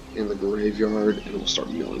in the graveyard, and we'll start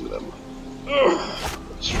milling them. Ugh.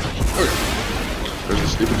 Okay. There's a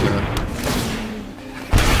stupid cat.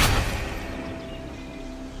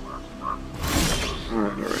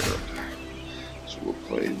 Alright. So we'll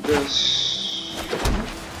play this.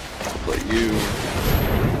 We'll play you.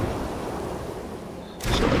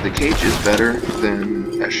 So the cage is better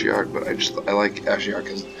than Ashiok, but I like Ashiok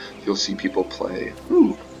because you'll see people play.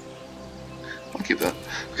 Ooh. I'll keep that.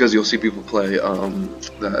 Because you'll see people play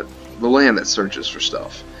the land that searches for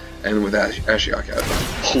stuff. And with Ashiok,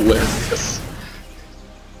 it's hilarious.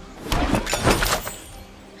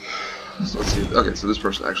 So let's see. Okay, so this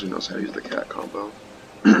person actually knows how to use the cat combo.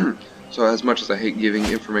 So as much as I hate giving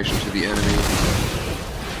information to the enemy,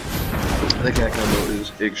 the cat combo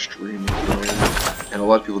is extremely annoying. And a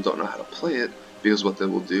lot of people don't know how to play it, because what they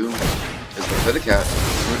will do is they'll play the cat,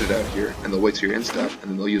 put it out here, and they'll wait till your end step,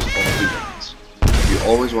 and then they'll use all 2 weapons. You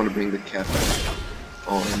always want to bring the cat back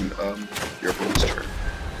on your opponent's turn.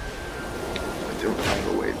 I don't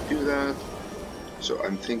have a way to do that, so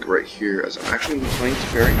I'm thinking right here, as I'm actually playing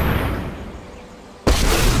Teferi,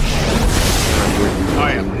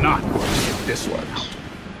 I am not going to get this one.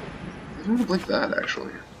 I don't like that,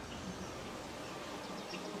 actually.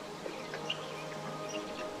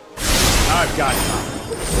 I've got it.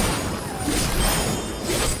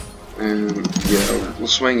 And yeah, we'll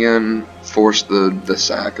swing in, force the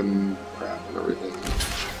sack and crap and everything.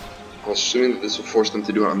 I'm assuming that this will force them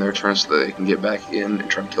to do it on their turn so that they can get back in and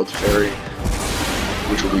try and kill Teferi,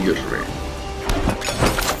 which will be good for me.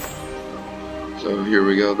 So here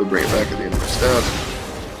we go, they'll bring it back at the end of my step.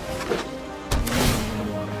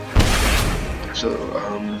 So,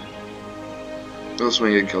 they'll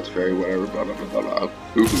swing in, kill Teferi, whatever, blah blah blah blah blah.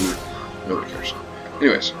 Ooh. Nobody cares.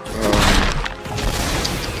 Anyways,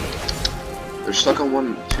 they're stuck on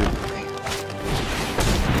 1, 2, 3.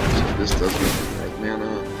 So this does make me like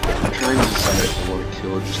mana. I'm trying to decide if I want to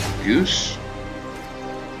kill just the goose,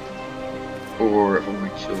 or if I want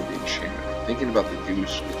to kill the enchantment. I'm thinking about the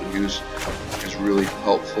goose, because the goose is really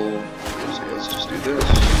helpful. So let's just do this.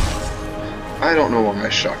 I don't know why I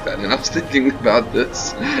shocked that in. I was thinking about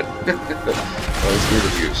this. Let's do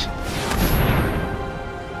the goose.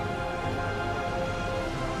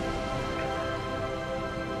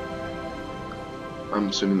 I'm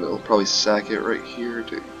assuming they'll probably sack it right here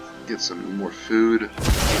to get some more food.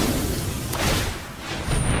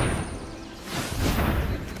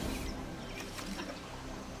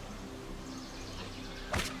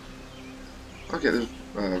 Okay, there's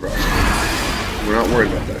Ross. We're not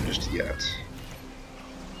worried about that just yet.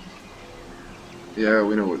 Yeah,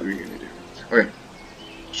 we know what we're gonna do. Okay,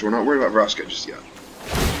 so we're not worried about Vraska just yet.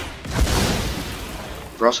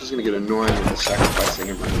 Vraska's gonna get annoying with the sacrificing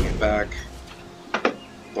and bringing it back.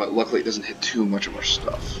 But luckily it doesn't hit too much of our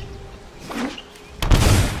stuff.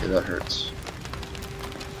 Okay, that hurts.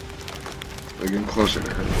 We're getting closer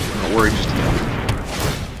to her. I'm not worried just yet.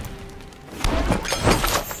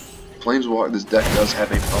 Planeswalker, this deck does have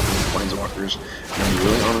a problem with Planeswalkers, and you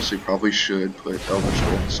really honestly probably should put Elder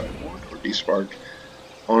Scroll on the sideboard, or Despark.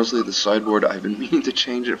 Honestly, the sideboard, I've been meaning to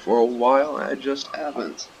change it for a while, and I just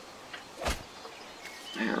haven't.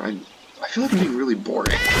 Man, I feel like I'm being really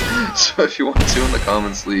boring. So if you want to in the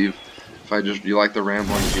comments, leave. If you like the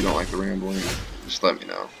rambling, if you don't like the rambling, just let me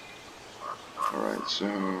know. Alright, so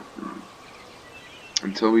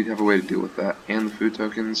until we have a way to deal with that and the food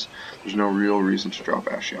tokens, there's no real reason to drop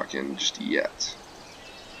Ashiok in just yet.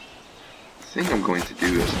 The thing I'm going to do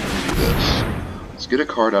is I'm going to do this. Let's get a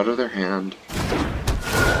card out of their hand.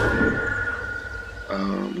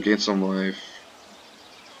 Gain some life.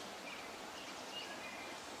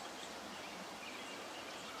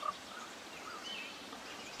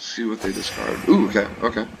 See what they discard. Ooh,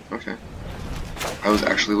 okay. I was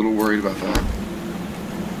actually a little worried about that.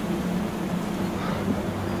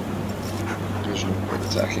 There's no point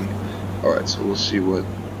attacking. Alright, so we'll see what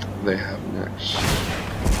they have next.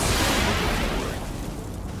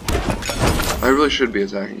 I really should be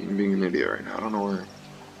attacking and being an idiot right now. I don't know where.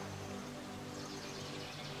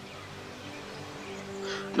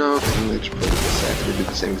 No, I think they just put it aside. They did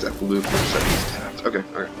the same exact loop except he's tapped. Okay.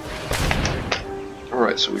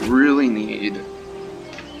 Alright, so we really need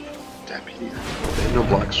Deputy. They have no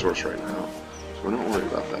black source right now, so we're not worried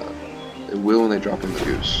about that. They will when they drop in the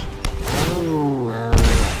goose.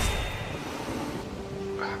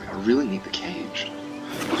 I really need the cage.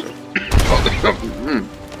 So,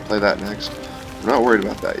 play that next. I'm not worried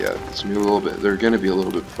about that yet. It's gonna be a little bit. They're gonna be a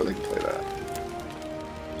little bit before they can play that.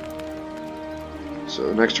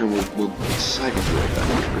 So next turn we'll cycle through like that.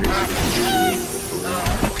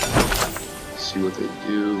 See what they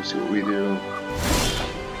do, see what we do.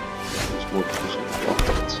 There's more position.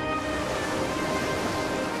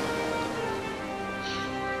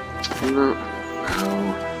 No.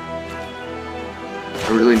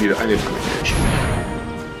 I need to find a cage.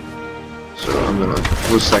 So I'm gonna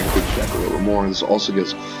let's cycle back a little more. This also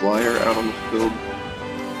gets a flyer out on the field.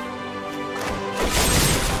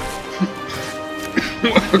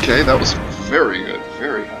 Okay, that was very good.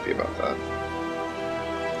 Very happy about that.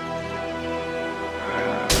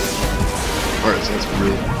 Alright, so that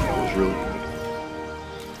was really good.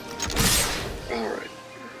 Alright.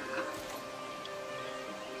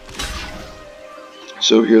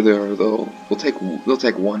 So here they are, they'll take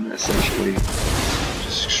one essentially.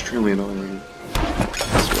 Just extremely annoying.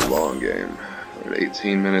 It's a long game. We're at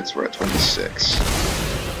 18 minutes, we're at 26.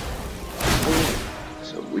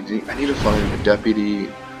 So I need to find the deputy.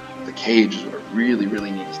 The cage is what I really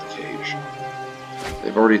need is the cage.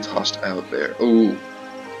 They've already tossed out there. Ooh.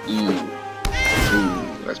 Ooh,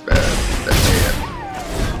 that's bad. That's bad.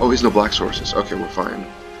 Oh, he's no black sources. Okay, we're fine.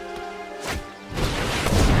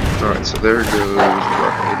 Alright, so there goes the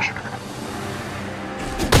Guardmage.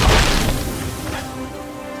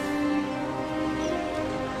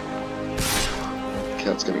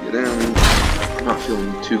 Cat's gonna get in. I'm not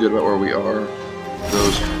feeling too good about where we are.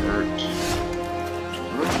 Those hurt.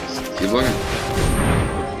 Alright, keep looking.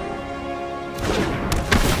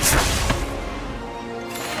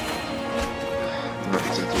 Not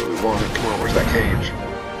exactly what we want. Come on, where's that cage?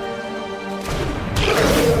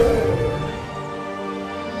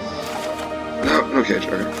 No cage,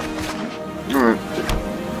 okay. Alright.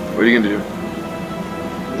 What are you gonna do?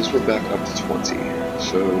 This went back up to 20,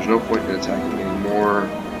 so there's no point in attacking anymore.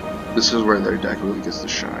 This is where their deck really gets to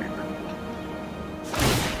shine.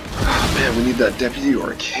 Oh man, we need that deputy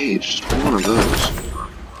or a cage. Just one of those.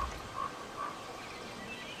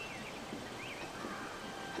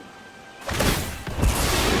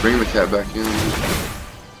 Bring the cat back in.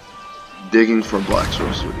 Digging for black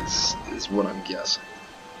sources is what I'm guessing.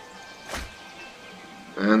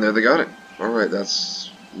 And there they got it. Alright,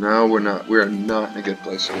 now we're not in a good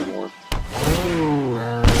place anymore.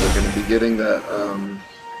 We're gonna be getting that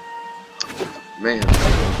man.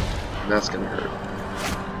 And that's gonna hurt.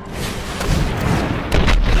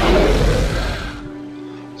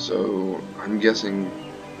 So I'm guessing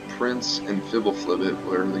Prince and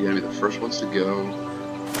Fblthp are gonna be the first ones to go.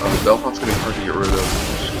 Bell-Haunt's gonna be hard to get rid of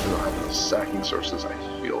just because they don't have enough sacking sources, I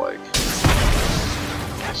feel like.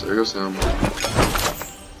 So there goes him.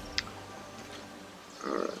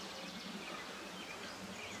 Alright.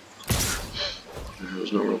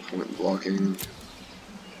 There's no real point in blocking.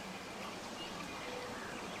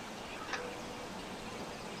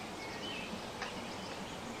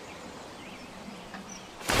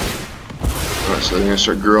 Alright, so they're gonna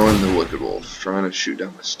start growing the Wicked Wolf, trying to shoot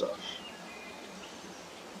down my stuff.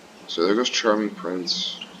 So there goes Charming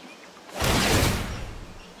Prince.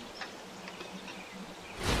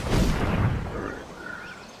 Alright.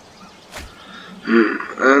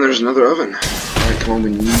 And there's another oven. Alright, come on,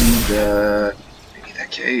 we need that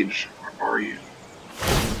cage. Where are you?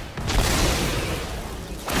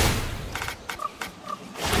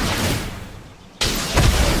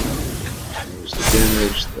 There's the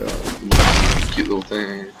damage, the cute little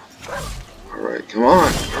thing. Alright, come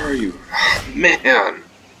on, where are you? Oh, man!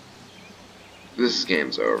 This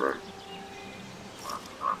game's over.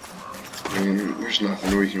 I mean, there's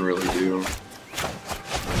nothing we can really do.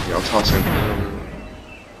 Yeah, I'll toss in.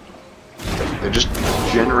 They're just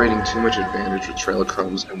generating too much advantage with Trail of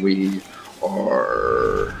Crumbs, and we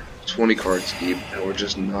are 20 cards deep, and we're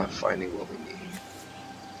just not finding what we need.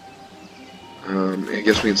 I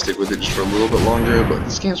guess we can stick with it just for a little bit longer, but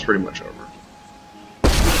this game's pretty much over.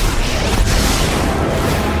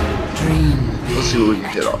 Let's see what we can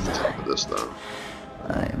hit off the top of this, though.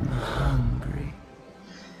 I'm hungry.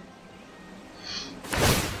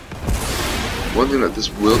 One thing that this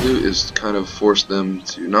will do is kind of force them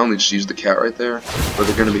to not only just use the cat right there, but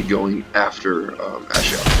they're going to be going after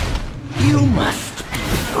Ashiok. You must be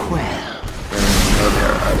well. And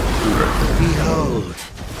they're out of food right there. Behold.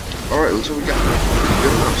 Alright, looks like we got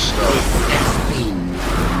good enough stuff.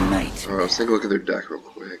 Alright, let's take a look at their deck real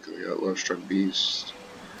quick. We got Love Struck Beast.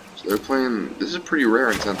 So they're playing, this is a pretty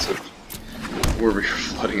rare intensive where we're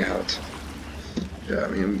flooding out. Yeah, I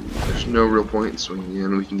mean, there's no real point in swinging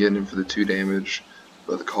in. We can get in for the 2 damage,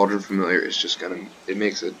 but the Cauldron Familiar is just gonna, it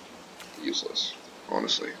makes it useless,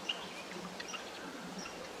 honestly.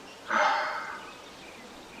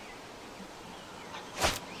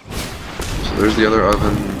 So there's the other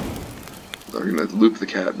oven. They're gonna loop the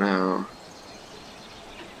cat now.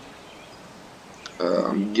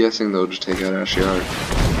 I'm guessing they'll just take out Ashiok.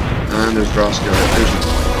 And there's Droska.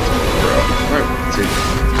 Alright, let's see.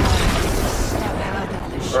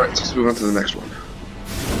 Alright, let's move on to the next one.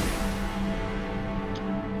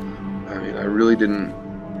 really didn't,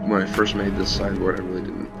 when I first made this sideboard, I really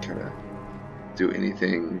didn't kind of do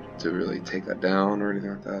anything to really take that down or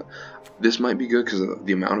anything like that. This might be good because of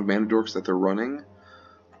the amount of mana dorks that they're running,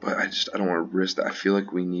 but I don't want to risk that. I feel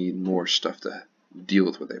like we need more stuff to deal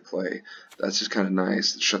with what they play. That's just kind of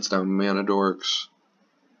nice. It shuts down mana dorks.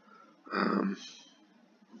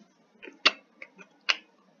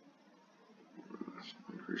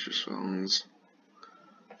 Creature spells.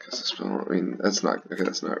 Cast a spell. I mean, that's not okay.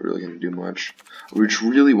 That's not really going to do much. We just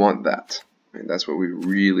really want that. I mean, that's what we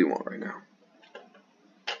really want right now.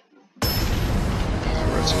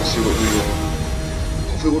 Alright, so we'll see what we will.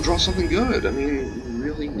 Hopefully, we'll draw something good. I mean, we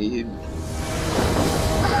really need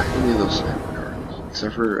any of those sideboard cards,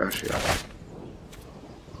 except for actually,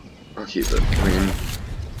 I'll keep it. I mean,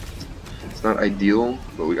 it's not ideal,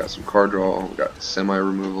 but we got some card draw. We got semi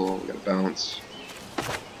removal. We got bounce.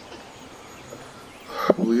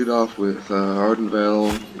 We'll lead off with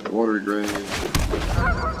Ardenvale, Watery Grave.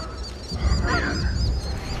 Oh, man.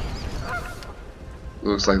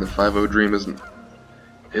 Looks like the 5-0 dream isn't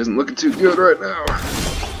looking too good right now.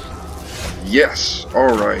 Yes!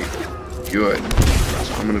 Alright. Good.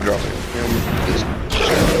 So I'm gonna drop it.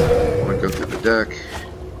 I'm gonna go through the deck.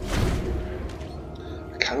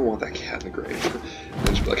 I kinda want that cat in the grave. And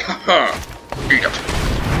just be like, haha!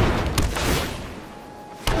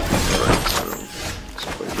 Alright, so let's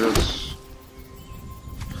play this.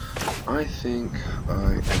 I think I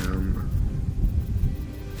am.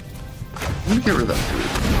 I'm gonna get rid of that food.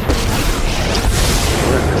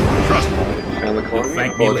 Trust me. And the economy.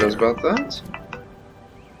 Thank me Apologize later. about that.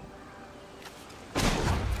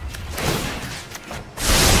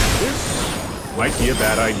 This might be a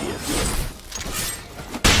bad idea.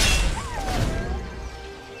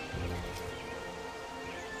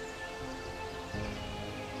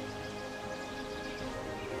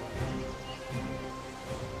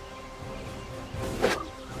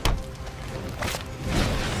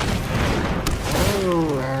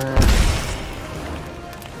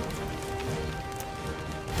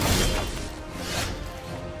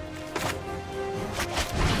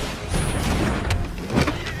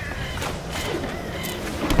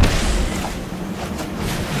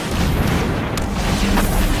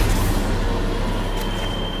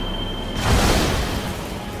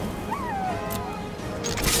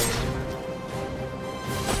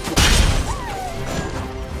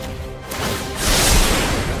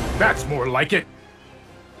 That's more like it.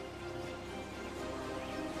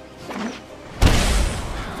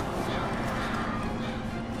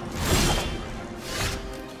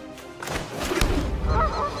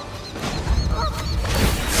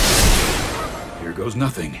 Here goes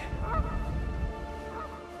nothing.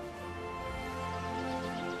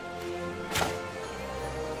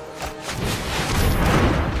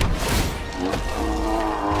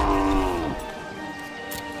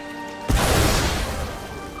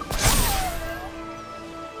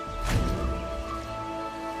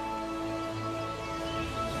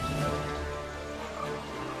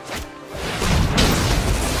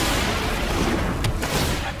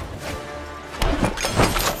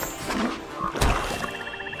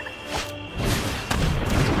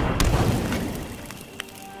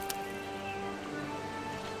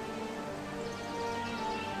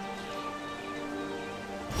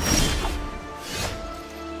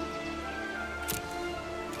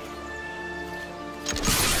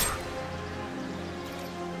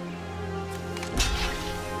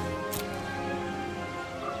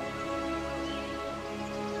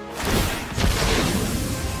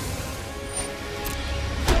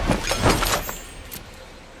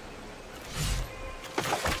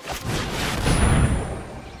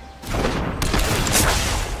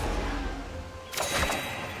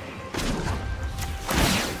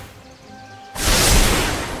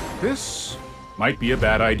 This might be a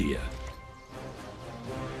bad idea.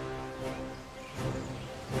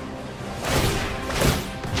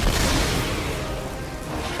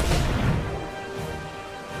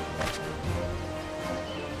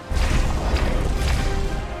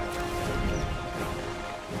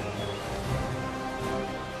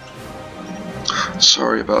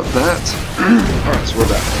 Sorry about that. Alright, so we're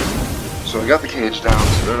back. So I got the cage down,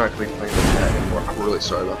 so they're not going to be playing the cat anymore. I'm really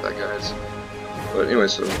sorry about that, guys. But anyway,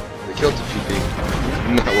 so they killed Teferi.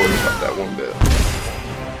 I'm not worried about that one bit.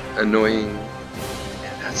 Annoying.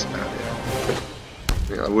 And that's about it.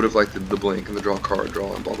 Yeah, I would have liked the blink and the draw card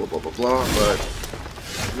draw and blah blah blah blah blah, but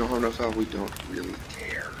no harm, no foul, we don't really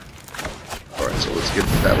care. Alright, so let's get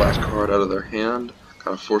that last card out of their hand.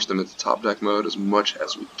 Kind of force them into top deck mode as much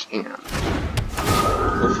as we can.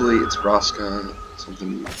 Hopefully it's Vraska,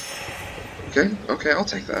 something. Okay, I'll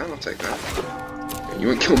take that, And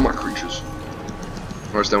you ain't killing my creatures.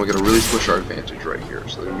 Or then we're going to really push our advantage right here.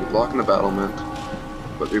 So they're going to be blocking the battlement,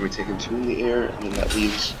 but they're going to be taking 2 in the air, and then that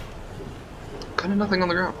leaves kind of nothing on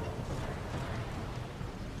the ground.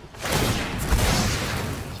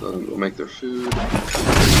 So we'll make their food.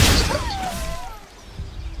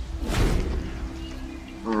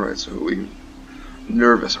 Alright, so we're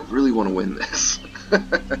nervous. I really want to win this.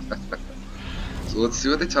 So let's see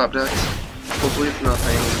what they top deck. Hopefully it's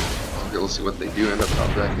nothing. Okay, we'll see what they do end up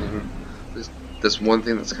top decking. This one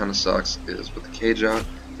thing that's kind of sucks is with the cage out,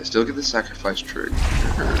 they still get the sacrifice trigger. 1,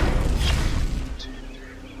 2, 3,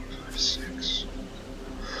 4, 5, 6.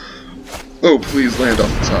 Oh, please land on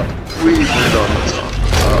the top. Please land on the top.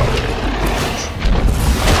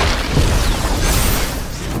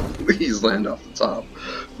 Please land off the top.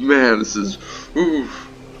 Man, this is. Oof.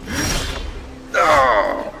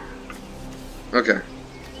 Oh. Okay.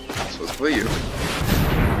 So let's play you.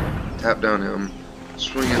 Tap down him.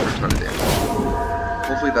 Swing in for a ton of damage.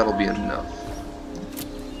 Hopefully that'll be enough.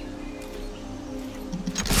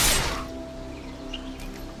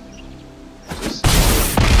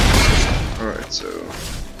 Alright, so.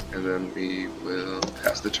 And then we will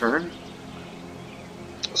pass the turn.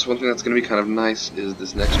 So one thing that's going to be kind of nice is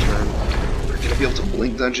this next turn, we're going to be able to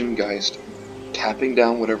blink Dungeon Geist, tapping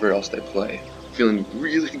down whatever else they play. Feeling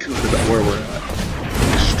really good about where we're at.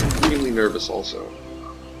 Extremely nervous also.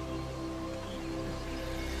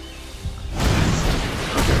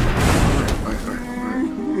 Okay.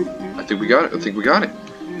 Alright. I think we got it. I think we got it.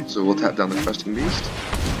 So we'll tap down the Questing Beast.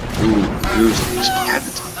 Ooh, Goose. Add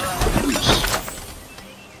the top. Goose.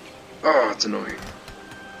 Oh, it's annoying.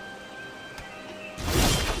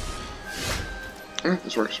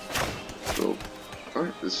 This works. So,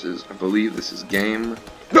 alright, this is, I believe this is game.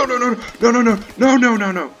 No, no, no, no, no, no, no, no,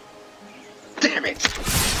 no, no. Damn it!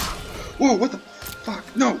 Whoa, what the fuck?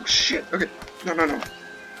 No, shit. Okay, no, no, no.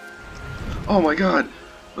 Oh my god.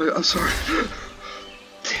 I'm sorry.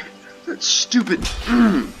 Damn it, that's stupid.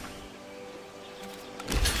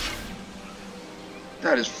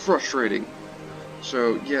 That is frustrating.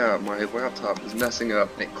 So, yeah, my laptop is messing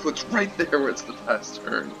up, and it clicks right there where it's the pass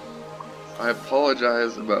turn. I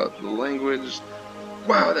apologize about the language.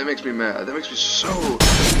 Wow, that makes me mad. That makes me so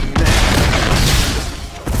mad.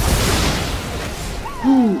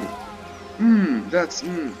 Ooh. That's,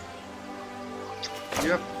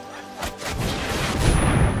 Yep.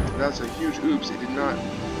 That's a huge oops. It did not.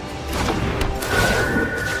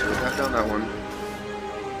 So we'll tap down that one.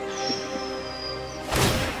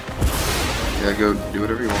 Yeah, go do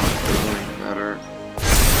whatever you want. It doesn't really matter.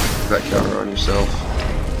 Put that counter on yourself.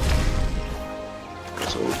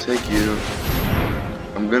 So we'll take you.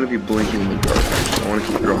 I'm going to be blinking the Gardmage. I want to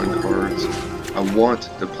keep drawing cards. I want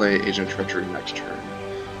to play Agent of Treachery next turn.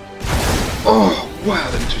 Oh, wow,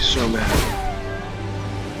 that makes me so mad.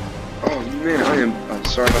 Oh man, I'm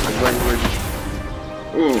sorry about the language.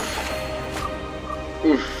 Oof.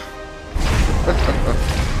 Oof.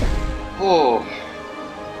 Oh.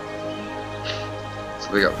 So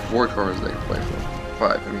they got 4 cards they can play for.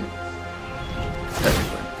 5, I mean.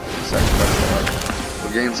 Technically. Sacrifice 5.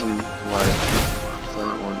 We'll gain some life. Play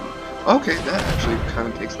 1. Okay, that actually kind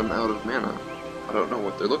of takes them out of mana. I don't know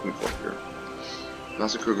what they're looking for here.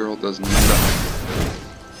 Massacre Girl does nothing.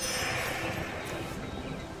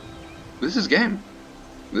 This is game.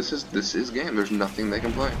 This is game. There's nothing they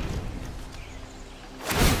can play.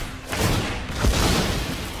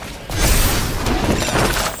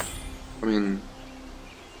 I mean,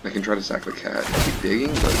 they can try to sack the cat and keep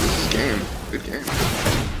digging, but this is game. Good game.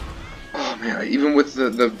 Oh man, even with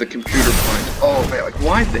the computer blind. Oh man, like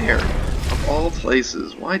why there? Of all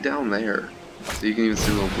places, why down there? So you can even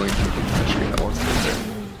see a little blink from the screen that wants to be there.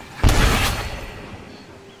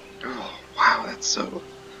 Oh wow, that's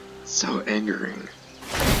so angering.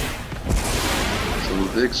 So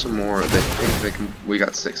we'll dig some more. They think they can. We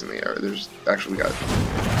got 6 in the air. There's actually got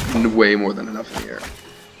way more than enough in the air.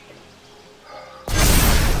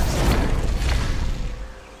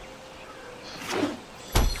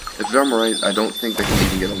 If I'm right, I don't think they can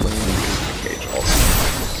even get a lane because of the cage also.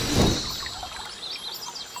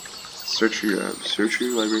 Search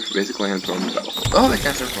your library for basic land from the battlefield. Oh, they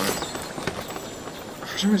can't have fine.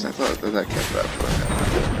 For some reason I thought that kept that,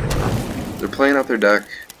 but they're playing out their deck.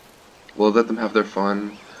 We'll let them have their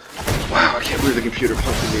fun. Wow, I can't believe the computer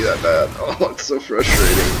pumped me that bad. Oh, it's so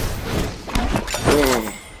frustrating.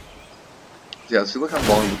 Oh. Yeah, so look how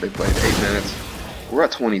long they played. 8 minutes. We're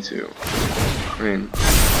at 22. I mean,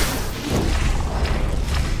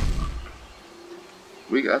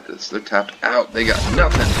 we got this. They're tapped out. They got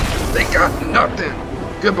nothing. They got nothing.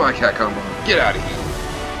 Goodbye, cat combo. Get out of here.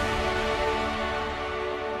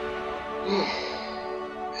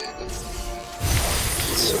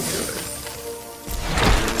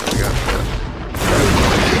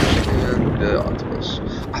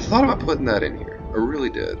 thought about putting that in here. I really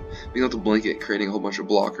did. Being able to blink it, creating a whole bunch of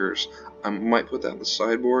blockers. I might put that in the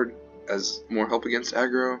sideboard as more help against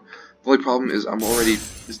aggro. The only problem is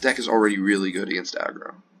this deck is already really good against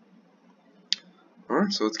aggro.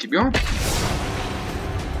 Alright, so let's keep going.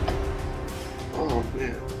 Oh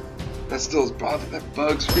man. That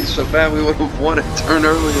bugs me so bad. We would have won a turn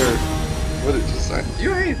earlier. What it just said.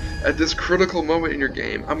 You ain't at this critical moment in your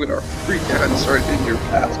game. I'm gonna freak out and start hitting your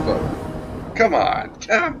pass button. Come on.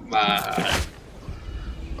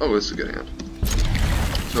 Oh, this is a good hand.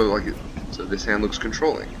 So this hand looks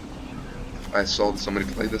controlling. If I saw somebody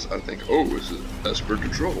play this, I'd think, oh, this is Esper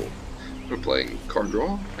control. They're playing card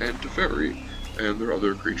draw and Teferi and their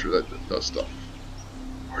other creature that does stuff.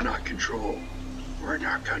 We're not control. We're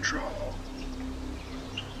not control.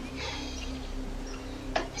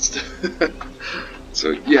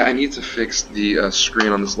 So yeah, I need to fix the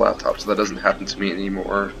screen on this laptop so that doesn't happen to me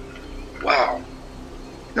anymore. Wow,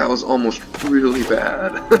 that was almost really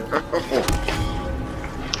bad.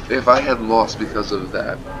 If I had lost because of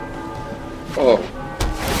that, oh,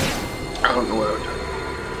 I don't know what I would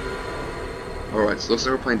do. Alright, so looks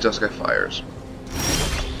like we're playing Jeskai Fires.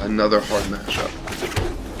 Another hard matchup.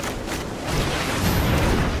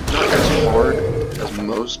 Not as hard as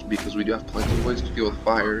most because we do have plenty of ways to deal with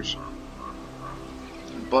fires.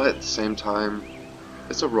 But at the same time,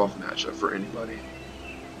 it's a rough matchup for anybody.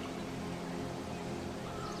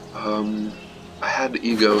 I had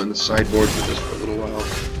Ego in the sideboard for this for a little while.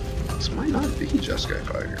 This might not be Jeskai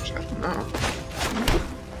Fires, I don't know.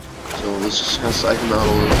 So let's just kind of psych him out a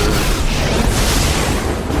little bit.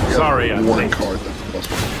 Sorry, I'm one late. card that's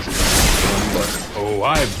 +1. But Oh,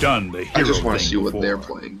 I've done the hero I just want to thing see what before. they're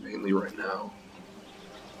playing mainly right now.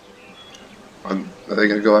 Are they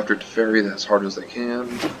going to go after Teferi as hard as they can?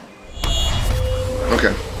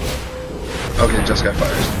 Okay. Okay, Jeskai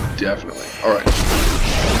Fires. Definitely. Alright.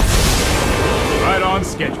 Right on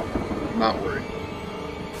schedule. Not worried.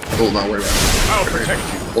 Oh, not worried about it. I'll protect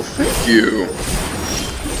you. Well, thank you.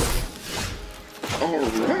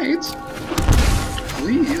 Alright.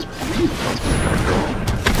 Please, bounce my card draw.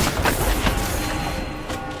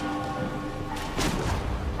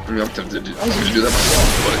 I mean, I was going to do that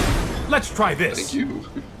myself, Let's try but this. thank you.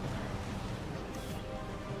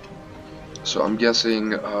 So I'm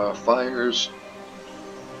guessing fires,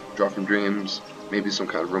 draw from dreams, maybe some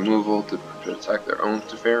kind of removal to attack their own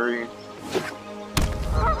Teferi.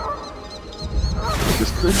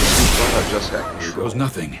 This could just be flat out Jeskai Here control, goes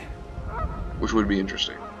nothing. which would be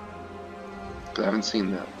interesting. Because I haven't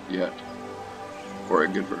seen that yet, or a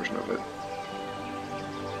good version of it.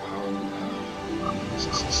 I'm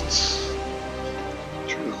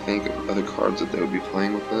trying to think of other cards that they would be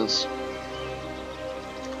playing with this.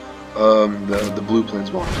 The blue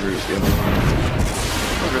planeswalker is the other one.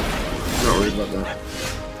 Okay, I'm not worried about that.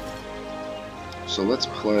 So let's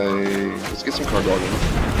get some card draw going.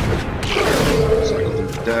 Cycle through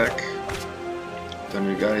the deck.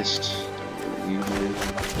 Dungeon Geist. Like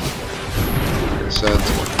I said,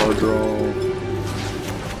 some more card draw.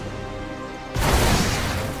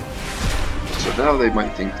 So now they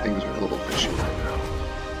might think things are a little fishy right now.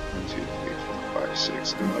 1, 2, 3, 4, 5,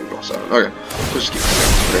 6, and I'll draw 7. Okay, let's just keep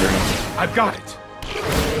going. I've got it.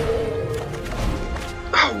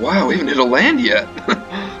 Oh wow, we haven't hit a land yet.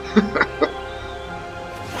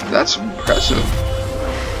 That's impressive.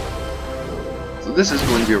 So this is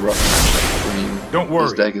going to be a rough matchup. I mean, Don't worry,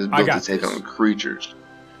 this deck is I built to got take this. on creatures.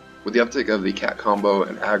 With the uptick of the cat combo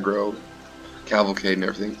and aggro, cavalcade and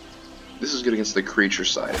everything, this is good against the creature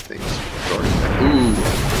side of things. Ooh,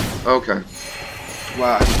 okay.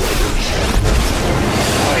 Wow.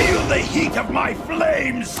 Feel the heat of my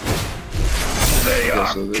flames. They Yeah,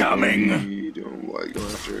 are so they're coming. gonna be doing what?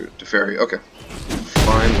 Going after Teferi. Okay.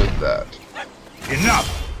 Fine with that. Enough.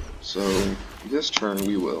 So this turn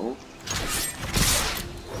we will.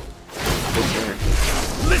 Okay.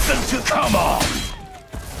 Listen to come on.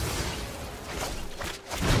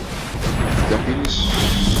 Deputies.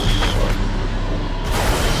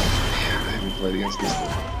 Man, I haven't played against this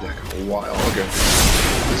deck in a while. Okay.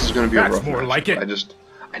 This is gonna be a That's rough more match, like it. but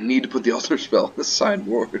I need to put the Altar Spell on the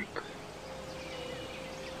sideboard.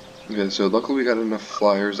 Okay, so luckily we got enough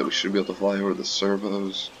flyers that we should be able to fly over the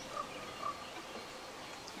servos.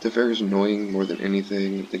 Teferi's annoying more than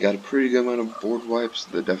anything. They got a pretty good amount of board wipes,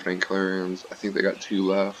 the Deafening Clarions. I think they got 2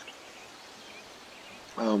 left.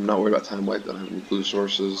 I'm not worried about time wipe, don't have any blue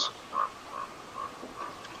sources.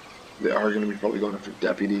 They are going to be probably going after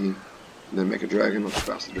Deputy, and then make a dragon. Let's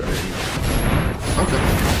pass the dragon. Okay.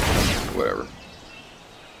 Whatever.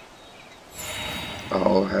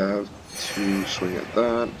 I'll have to swing at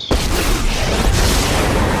that.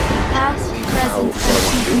 Past, present,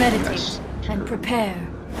 and meditate, and prepare.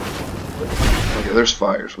 Okay, there's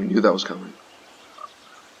fires. We knew that was coming.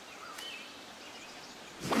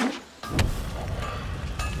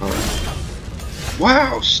 Alright.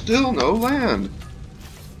 Wow, still no land!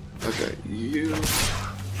 Okay, you, and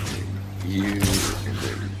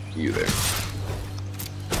then you there.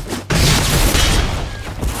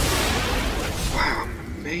 Wow,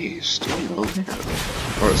 amazed. Still no land.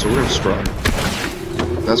 Alright, so we're gonna strike.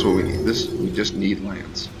 That's what we need. We just need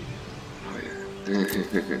lands. Oh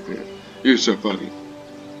yeah. You're so funny.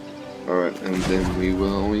 Alright, and then we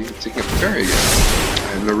will be taking a Teferi again.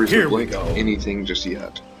 I have no reason to blink anything just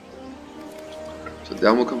yet. So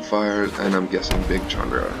down will come fire, and I'm guessing Big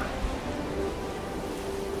Chandra.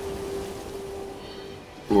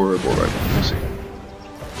 Or a Board Rifle, we'll see.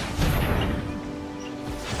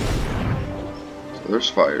 So there's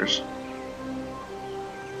fires.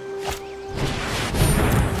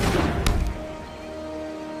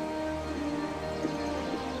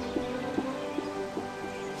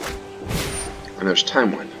 And there's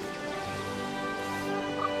Time Wind.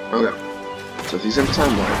 Okay. So if he's in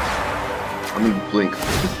Time Wind, I'm gonna blink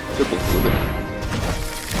Fblthp a little bit.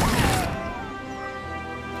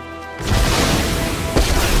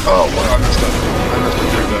 Oh wow, I messed up. I messed up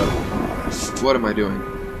pretty bad. What am I doing?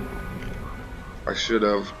 I should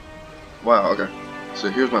have. Wow, okay. So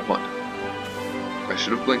here's my plan. I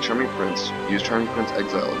should have blinked Charming Prince, used Charming Prince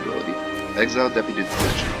exile ability, exile Deputy of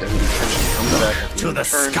Detention, Deputy of Detention comes back at the end of the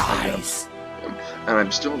turn, skies. And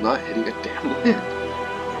I'm still not hitting a damn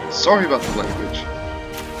land. Sorry about the language.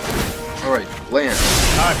 Alright, land.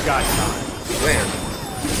 I've got time. Land.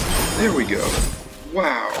 There we go.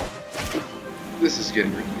 Wow. This is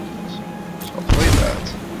getting ridiculous. So I'll play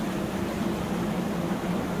that.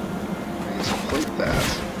 I guess I'll play that.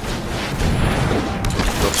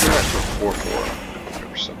 They'll turn that to a 4/4.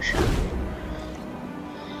 I'm so sure.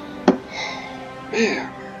 Man.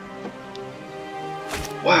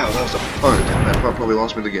 Wow, that was a punt. That probably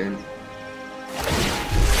lost me the game.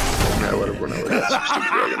 Nah, whatever, no, that's some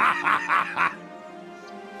stupid dragon.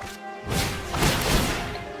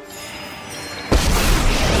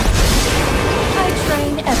 I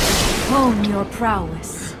train Esper to hone your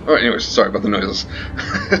prowess. Alright, anyways, sorry about the noises.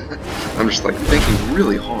 I'm just like thinking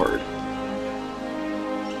really hard.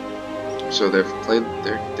 So they've played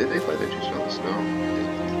their. Did they play their 2 spells? No.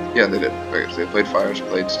 Yeah, they did. Okay, so they played fires,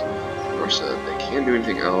 played. They can't do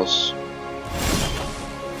anything else.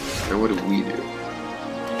 And what do we do?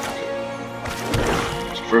 Okay.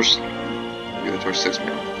 So first, we go to our 6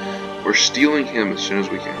 man. We're stealing him as soon as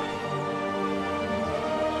we can.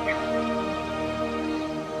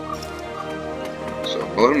 So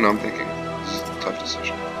I'll let him know I'm thinking. This is a tough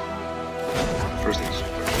decision. First things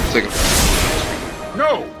first. Take him.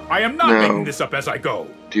 No, I am not making this up as I go.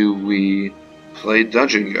 Do we play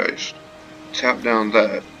Dungeon Geist? Tap down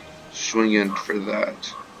that. Swing in for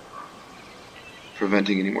that,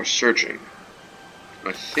 preventing any more searching.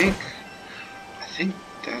 I think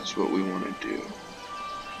that's what we want to do.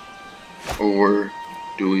 Or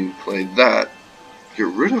do we play that, get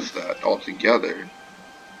rid of that altogether?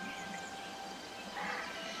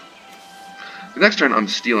 The next turn, I'm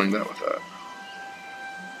stealing that with that.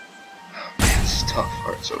 Oh, man, it's tough.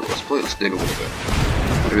 Alright, so let's dig a little bit.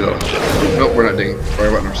 Maybe that'll help. Nope, we're not digging. Sorry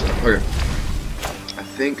about number 7. Okay. I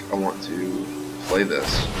think I want to play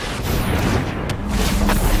this.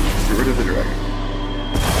 Get rid of the dragon.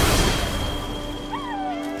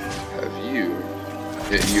 Have you.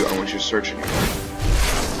 Yeah, you. I want you searching you.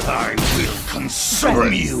 I will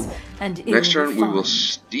consume you. And next turn we will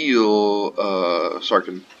steal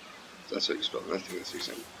Sarkin. That's how you spell it. I think that's what you're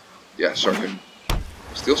saying. Yeah, Sarkin.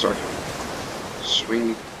 Steal Sarkin.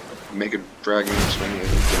 Swing, make a dragon, swing it.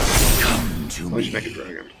 Come to Why don't you make a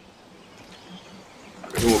dragon?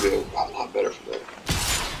 It will be a lot better for that.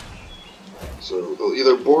 So they'll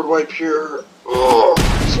either board wipe here. Oh,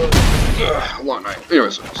 so a long night.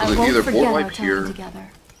 Anyways, so they'll either board wipe here.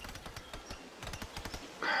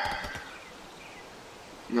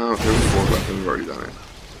 No, if there was a board wipe, then we've already done it.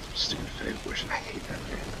 Stupid fake wish. I hate that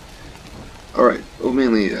man. All right. Well,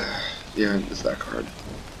 mainly, yeah, it's that card.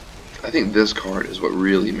 I think this card is what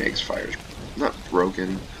really makes fires not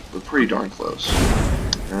broken, but pretty darn close.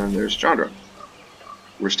 And there's Chandra.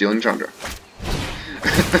 We're stealing Chandra.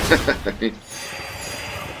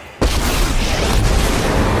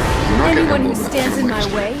 Anyone who stands in my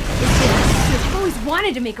way is dead. I've always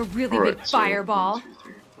wanted to make a really big fireball.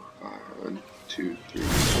 1, 2, 3,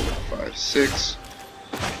 4, 5, 6,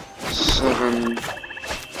 7.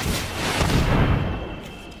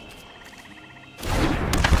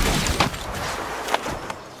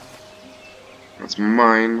 That's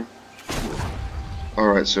mine.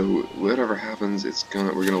 Alright, so whatever happens,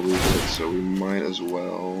 we're gonna lose it, so we might as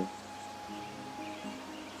well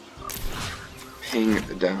ping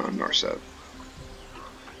down Narset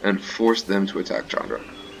and force them to attack Chandra.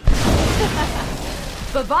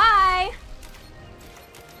 Bye-bye!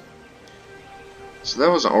 So that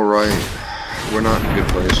was alright. We're not in a good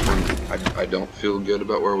place. I don't feel good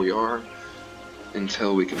about where we are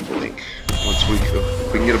until we can blink. Once we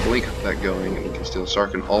can get a blink effect going and we can steal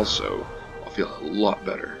Sarkin also, I'll feel a lot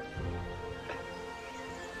better.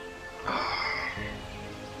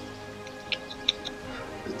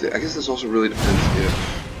 I guess this also really depends if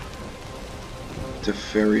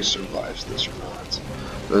Teferi survives this or not.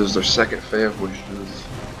 That is their second Fae of Wishes.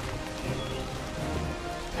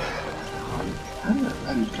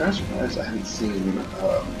 I'm kind of surprised I haven't seen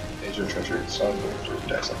Agent of Treachery and Sideboard or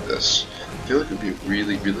decks like this. I feel like it would be a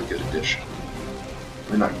really, really good addition.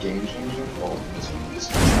 We're not game changing. Well, this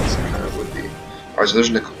kind of would be. Alright, so there's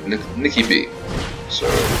Nikki B. So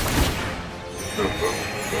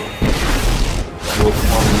we'll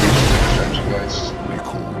probably use Dungeon Geists.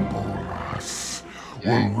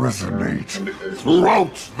 Will resonate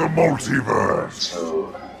throughout the multiverse.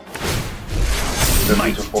 So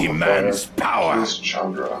might demands power. This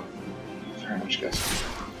Chandra. Very much guess.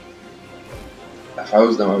 If I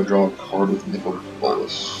was them, I would draw a card with Nickel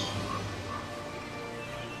Bolus.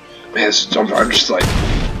 Man, I'm just like,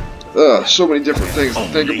 so many different things to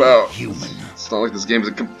think about. It's not like this game is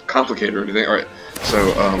complicated or anything. Alright,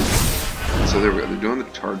 so there we go. They're doing the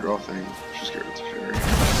card draw thing. Let's just get rid of Teferi.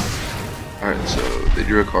 Alright, so they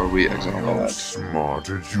drew a card, we exiled all that.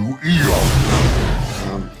 Outsmarted you,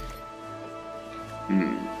 Eon.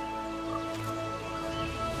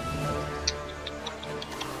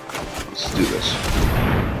 Let's do this.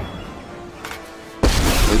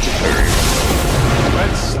 Let's Teferi.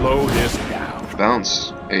 Let's slow this down. Bounce,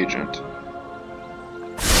 Agent.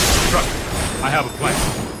 Trust me, I have a plan.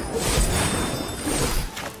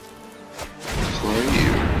 Play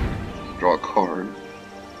you. Draw a card.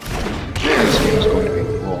 Man, this game is going to be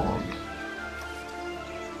long.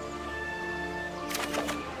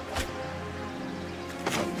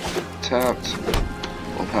 Tapped.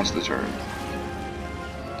 We'll pass the turn.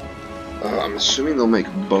 I'm assuming they'll make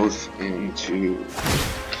both into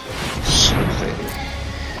something.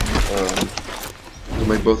 They'll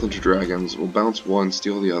make both into dragons. We'll bounce one,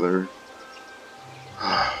 steal the other.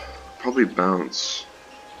 Probably bounce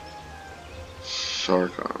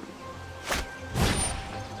Sarkin.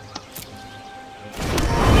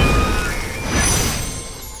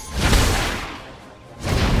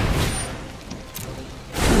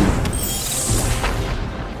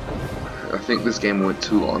 I think this game went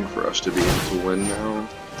too long for us to be able to win now.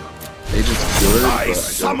 Agent's good, but I don't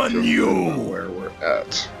summon feel you good about where we're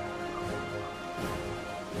at.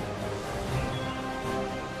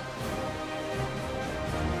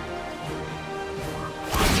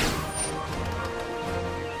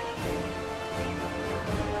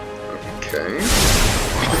 Okay.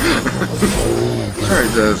 Sorry,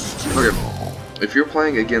 okay. If you're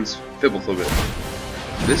playing against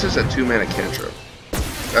Fblthp, this is a 2-mana cantrip.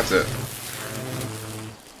 That's it.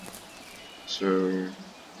 So,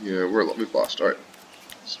 yeah, we've lost. Alright.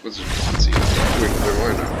 Let's see.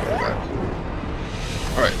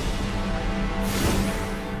 Alright.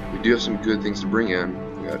 We do have some good things to bring in.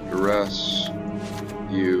 We got Duress,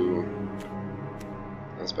 you.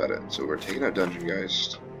 That's about it. So we're taking out Dungeon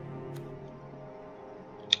Geist.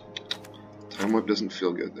 Time Whip doesn't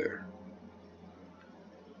feel good there.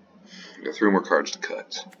 We got 3 more cards to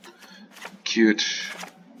cut. Cute.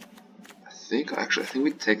 I think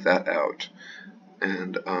we take that out.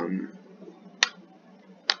 And, I'm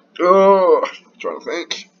trying to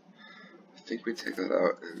think. I think we take that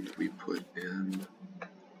out and we put in,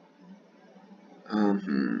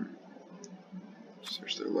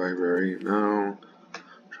 search their library. No. I'm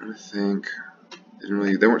trying to think.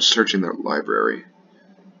 They weren't searching their library.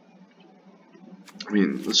 I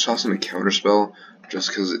mean, let's toss in a counterspell just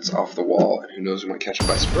because it's off the wall, and who knows, we might catch them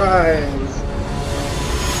by surprise.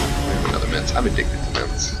 Another mint. I'm addicted to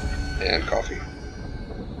mints and coffee.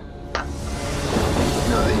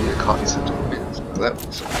 No, they need a coffee scented mint. That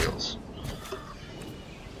was something else.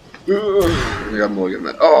 We got mulligan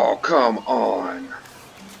that. Oh, come on.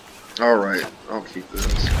 Alright, I'll keep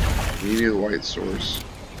this. We need a white source,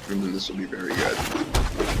 and then this will be very good.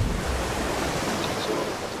 So,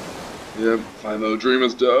 yep, 5-0 Dream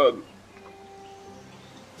is dead.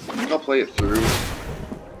 I think I'll play it through,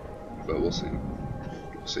 but we'll see.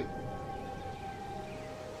 We'll see.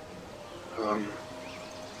 Alright.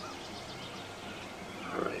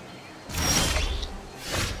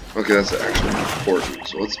 Okay, that's actually important.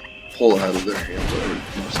 So let's pull out of their hand whatever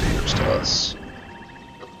is dangerous to us.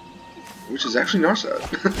 Which is actually Narset.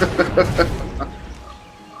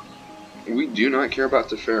 We do not care about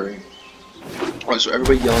Teferi. Alright, so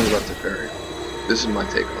everybody yelling about Teferi. This is my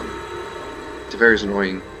take on it. Teferi is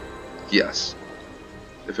annoying. Yes.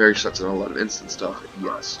 Teferi shuts down a lot of instant stuff.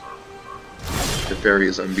 Yes. Teferi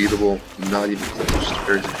is unbeatable. Not even close.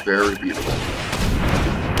 Teferi is very beatable.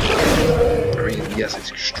 I mean, yes,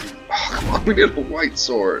 it's extreme. Oh, come on, we need a white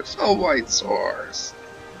source. A white source.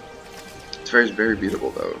 Teferi is very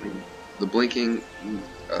beatable, though. I mean, the blinking,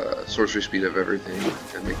 sorcery speed of everything,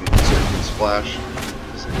 and making certain splash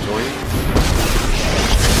is annoying.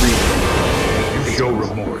 You show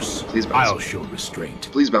remorse. Please bounce I'll him. show restraint.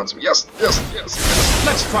 Please bounce him. Yes, yes, yes, yes.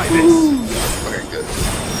 Let's try this. Okay, good.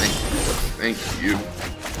 Thank you.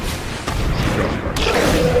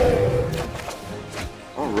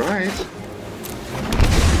 Alright.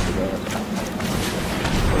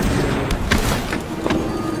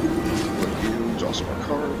 Draw some more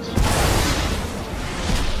cards.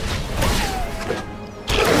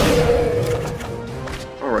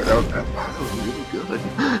 Alright, that was really good.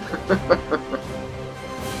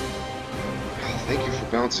 Thank you for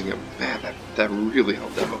bouncing it. Man, that really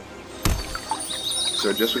helped out.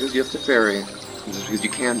 So just because you have Teferi, just because you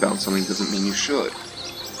can bounce something doesn't mean you should.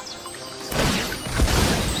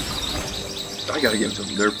 I gotta give it to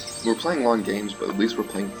them. We're playing long games, but at least we're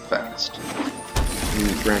playing fast. I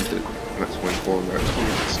mean, granted, that's 24 and they're at 20,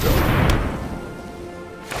 but still.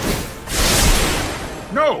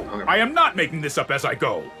 No! Okay. I am not making this up as I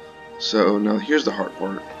go! So, now here's the hard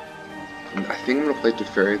part. And I think I'm gonna play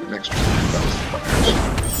Teferi the next turn and bounce the fires.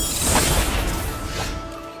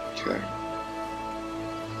 Okay.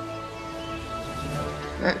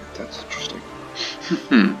 That's interesting.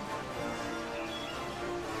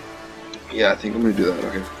 Yeah, I think I'm gonna do that,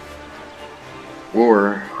 okay.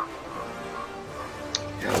 Or...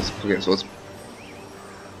 yeah, okay, so let's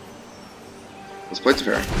play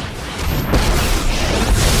Teferi.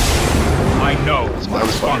 I know Let's my play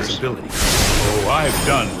the fires. responsibility. Oh, I've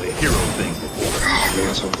done the hero thing before. Oh, man,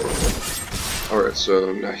 that's so fun. Alright,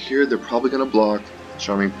 so now here they're probably gonna block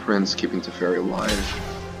Charming Prince, keeping Teferi alive.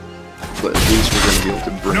 But at least we're gonna be able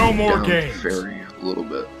to bring No more down games. Teferi a little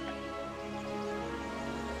bit.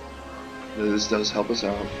 This does help us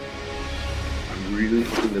out. I'm really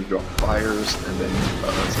hoping they drop fires and then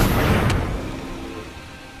something.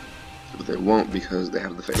 But they won't because they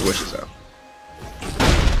have the Fate Wishes out.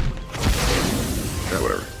 Yeah,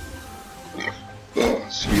 whatever. Oh,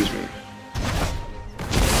 excuse me.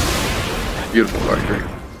 Beautiful, alright, great.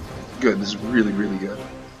 Good, this is really, really good.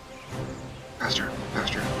 Faster,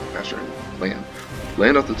 faster, faster. Land.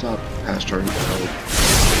 Land off the top. Pass turn.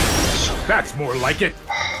 That's more like it.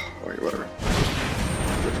 Alright, whatever.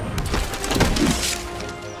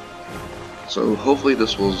 So hopefully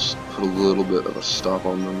this will put a little bit of a stop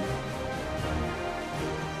on them.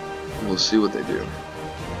 We'll see what they do.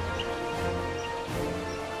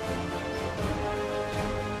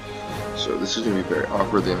 So this is going to be very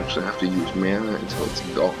awkward. They actually have to use mana until it's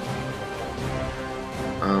gone.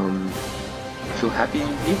 I feel happy.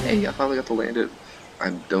 Yay, I finally got to land it.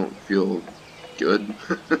 I don't feel good.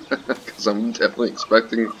 Because I'm definitely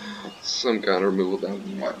expecting some kind of removal down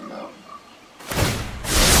the bottom.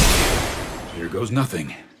 Here goes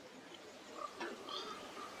nothing.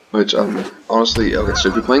 Which, honestly, okay, so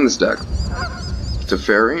if you're playing this deck,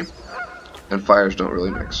 Teferi and fires don't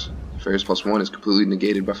really mix. Teferi's +1 is completely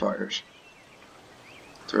negated by fires.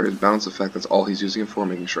 Teferi's balance effect, that's all he's using it for,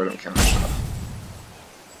 making sure I don't counter stuff.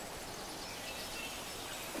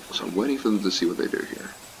 So I'm waiting for them to see what they do here.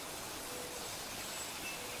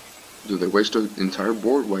 Do they waste an entire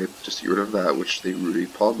board wipe just to get rid of that, which they really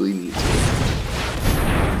probably need to?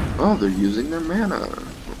 Oh, they're using their mana.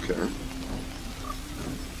 Okay.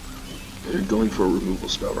 They're going for a removal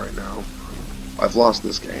spell right now. I've lost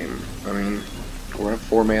this game. I mean, we're at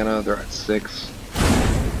 4 mana, they're at 6.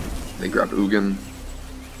 They grabbed Ugin.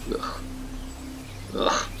 Ugh.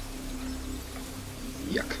 Ugh.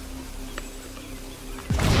 Yuck.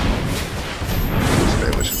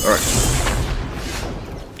 Alright.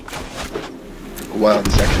 Wow,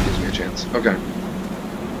 this actually gives me a chance. Okay.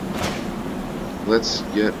 Let's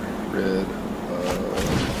get rid of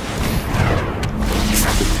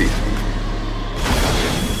the thief.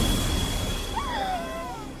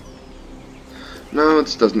 No,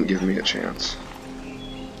 it doesn't give me a chance.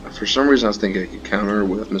 For some reason I was thinking I could counter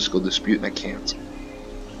with Mystical Dispute and I can't.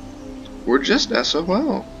 We're just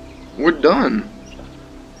SOL. We're done.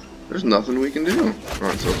 There's nothing we can do.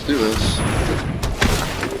 Alright, so let's do this.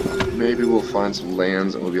 Maybe we'll find some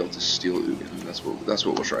lands and we'll be able to steal Ugin. That's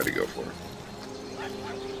what we'll try to go for.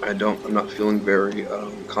 I'm not feeling very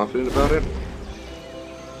confident about it.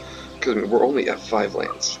 Because I mean, we're only at 5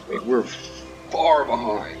 lands. I mean, we're far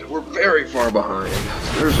behind. We're very far behind.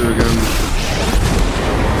 There's her again.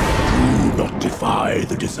 Do not defy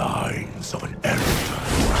the designs of an elder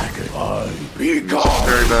dragon. Be gone.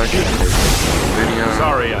 Very back.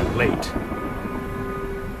 Sorry I'm late.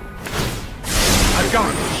 I've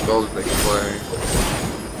got it. Spells that they can play.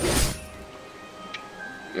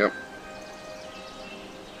 Yep.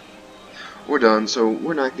 We're done, so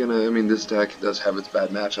we're not gonna, I mean, this deck does have its bad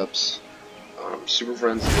matchups. Super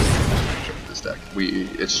Friends doesn't match up with this deck.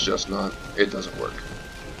 It's just not, it doesn't work.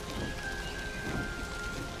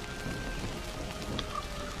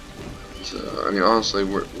 So, I mean, honestly,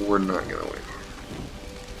 we're not gonna win.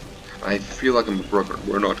 I feel like I'm a broker.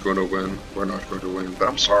 We're not going to win. We're not going to win. But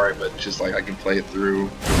I'm sorry, but just like I can play it through.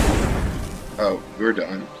 Oh, we're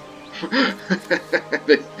done.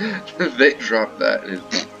 they dropped that. And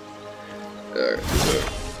alright, so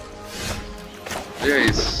yeah,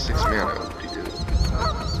 he's 6 mana. That's pretty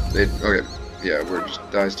good. Okay, yeah, we're just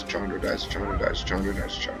dies to Chandra, dies to Chandra, dies to Chandra,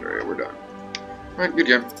 dies to Chandra. Yeah, we're done. Alright, good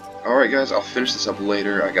game. Alright, guys, I'll finish this up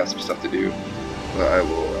later. I got some stuff to do, but I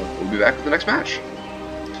will. We'll be back with the next match.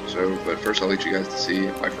 So, but first I'll let you guys to see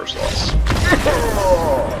my first loss.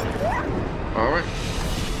 Alright.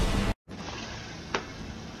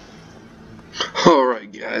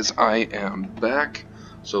 Alright guys, I am back.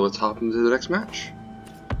 So let's hop into the next match.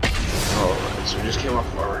 Alright, so we just came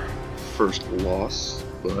off our first loss,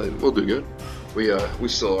 but we'll do good. We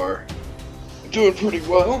still are doing pretty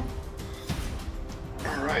well.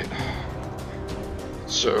 Alright.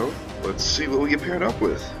 So, let's see what we get paired up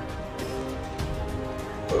with.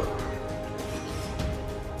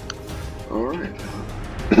 Alright.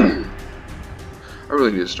 I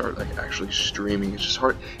really need to start like actually streaming. It's just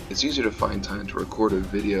hard. It's easier to find time to record a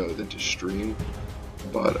video than to stream.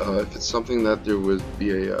 But if it's something that there would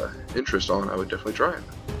be a interest on, I would definitely try it.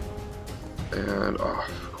 And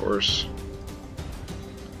of course.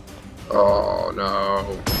 Oh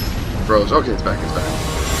no. Bros. Okay, it's back. It's back.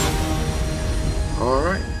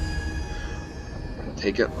 Alright.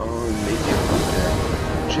 Take it on, make it on.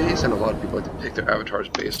 Jace and a lot of people like to pick their avatars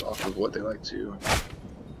based off of what they like to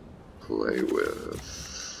play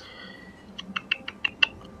with.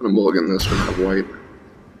 I'm gonna mulligan this for that white.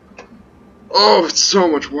 Oh, it's so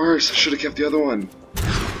much worse. I should have kept the other one.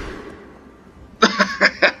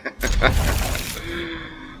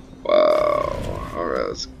 Wow. Alright,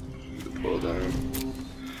 let's get the pull down.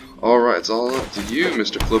 Alright, it's all up to you,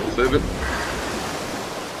 Mr. Fblthp.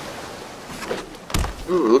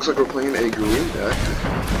 Ooh, it looks like we're playing a green deck.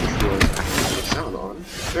 Put sound on.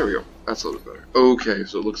 There we go. That's a little bit better. Okay,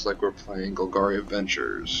 so it looks like we're playing Golgari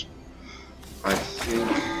Ventures. I think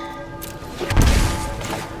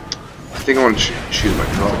I want to choose my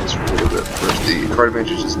draw just for a little bit first. The card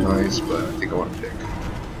advantage is nice, but I think I want to pick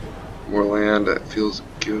more land. That feels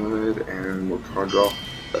good, and more card draw.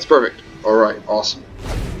 That's perfect. Alright, awesome.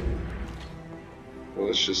 Well,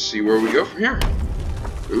 let's just see where we go from here.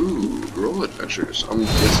 Ooh, Roll Adventures. I'm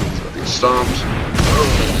guessing it's going to be stomped. Oh.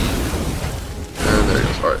 And there it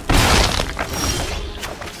goes. Alright.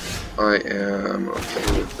 I am okay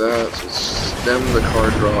with that. So stem the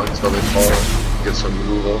card draw until they fall. Get some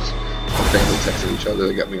removals. Family texting each other.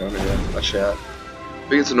 They got me on a chat.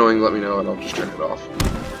 If it gets annoying, let me know and I'll just turn it off.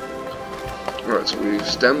 Alright, so we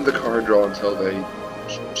stem the card draw until they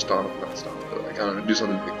not stomp, but I kind of do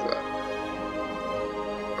something big to that.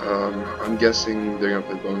 I'm guessing they're gonna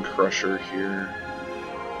play Bone Crusher here.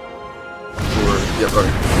 Or, yeah,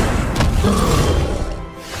 alright.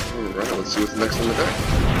 Alright, let's see what's next on the deck.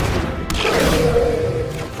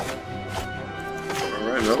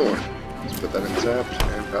 Alright, another one. Let's put that in tapped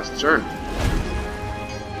and pass the turn.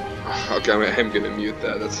 Okay, I am gonna mute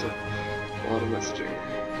that. That's a lot of messaging.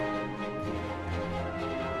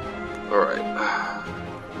 Alright.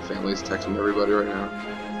 Family's texting everybody right now.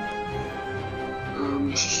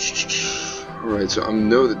 Alright, so I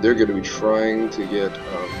know that they're going to be trying to get,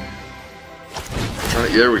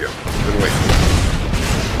 there we go. Been waiting.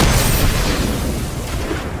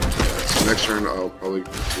 So next turn I'll probably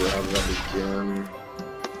grab that again.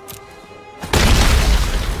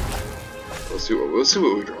 Let's see what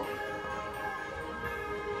we draw.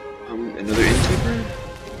 Another Innkeeper?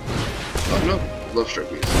 Oh no, Love Strike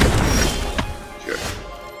Beast. Okay.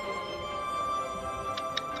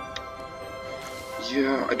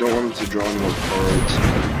 Yeah, I don't want him to draw any more cards.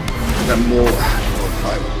 That mole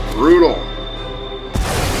 5 was brutal.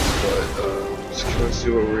 But just kind of see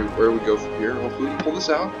where we go from here. Hopefully we can pull this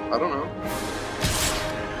out. I don't know.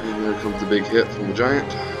 And there comes the big hit from the giant.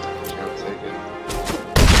 Can't take it.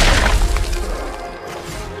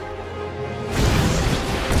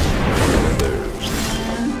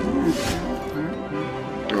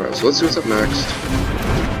 Alright, so let's see what's up next.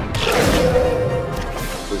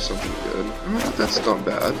 Hopefully something good. Oh, that's not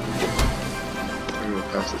bad. I'm gonna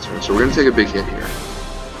pass the turn. So we're gonna take a big hit here.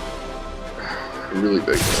 A really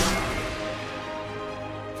big hit.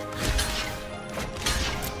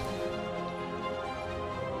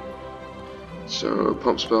 So,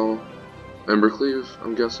 Pump Spell, Ember Cleave,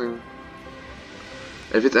 I'm guessing.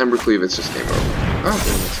 If it's Ember Cleave, it's just game over. Oh,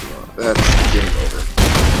 that's not. That's game over.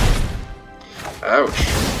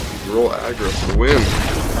 Ouch. Roll aggro for the win.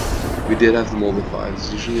 We did have the Mortify.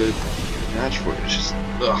 It's usually a match for it. It's just,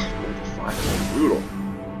 Mortify is brutal.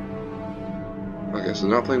 Okay, so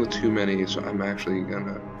not playing with too many, so I'm actually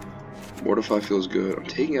gonna... Mortify feels good. I'm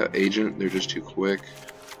taking out Agent, they're just too quick.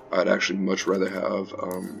 I'd actually much rather have,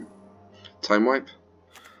 Time Wipe.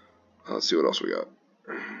 Let's see what else we got.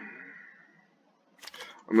 I'm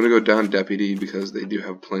going to go down Deputy because they do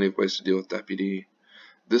have plenty of ways to deal with Deputy.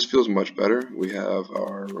 This feels much better. We have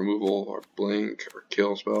our removal, our blink, our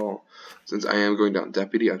kill spell. Since I am going down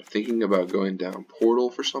Deputy, I'm thinking about going down Portal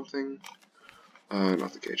for something.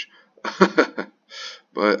 Not the cage.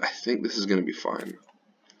 But I think this is going to be fine.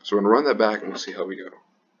 So we're going to run that back and we'll see how we go.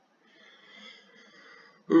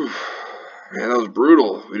 Ooh. Man, that was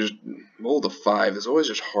brutal. We just rolled a 5. It's always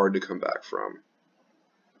just hard to come back from.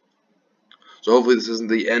 So hopefully this isn't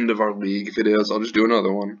the end of our league. If it is, I'll just do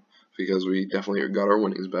another one. Because we definitely got our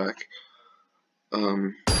winnings back.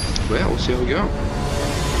 But yeah, we'll see how we go.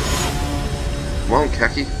 Come on,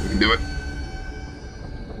 Khaki. We can do it.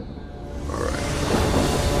 Alright.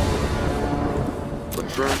 Play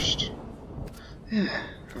first. Yeah.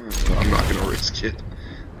 I'm not going to risk it.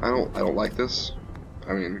 I don't like this.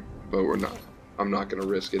 I mean... But we're not. I'm not going to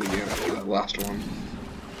risk it again after that last one.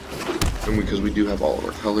 And because we do have all of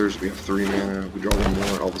our colors, we have 3 mana, we draw 1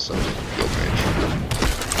 more, all of a sudden, Guild Mage.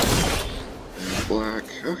 And black.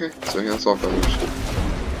 Okay, so yeah, that's all colors.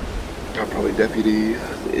 Got probably Deputy,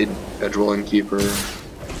 Edgewell Innkeeper.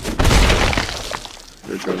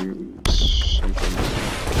 There comes something.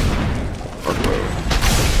 Arcbow.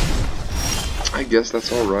 I guess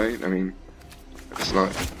that's alright. I mean, it's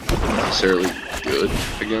not necessarily good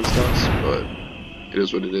against us, but it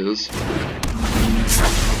is what it is.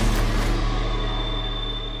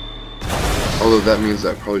 Although that means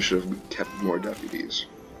that I probably should have kept more deputies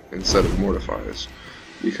instead of mortifiers,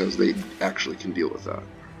 because they actually can deal with that.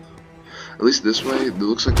 At least this way, it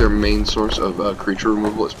looks like their main source of creature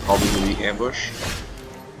removal is probably going to be ambush.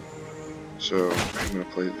 So I'm going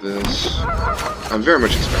to play this. I'm very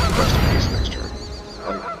much expecting us to face next turn.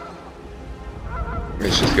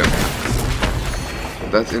 It's just gonna happen.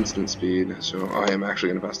 That's instant speed, so I am actually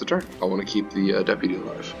going to pass the turn. I want to keep the deputy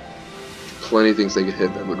alive. Plenty of things they could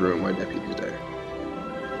hit that would ruin my deputy's day.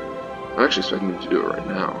 I'm actually expecting them to do it right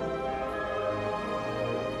now.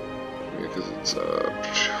 Because it's,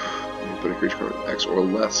 put a creature card with X or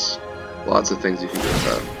less. Lots of things you can do with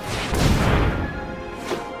that.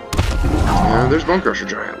 And there's Bone Crusher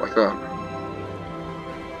Giant, like that.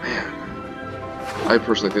 Man. I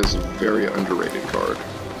personally think this is a very underrated card.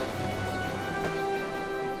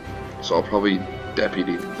 So I'll probably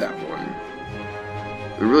deputy that one.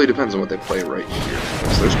 It really depends on what they play right here.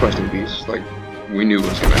 So there's Questing Beast, like, we knew what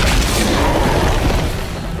was going to happen.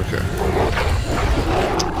 Okay.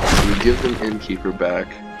 Do we give them Innkeeper back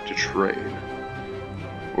to trade?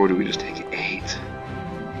 Or do we just take 8?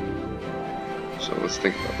 So let's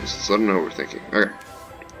think about this. Let's let them know what we're thinking. Okay.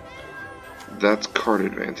 That's card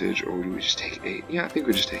advantage, or do we just take 8? Yeah, I think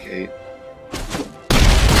we just take 8.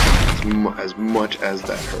 As much as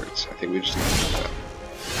that hurts, I think we just need to do that.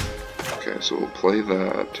 Okay, so we'll play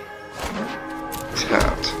that.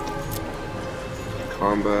 Tapped.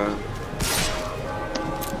 Combat.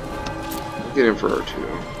 We'll get in for R2.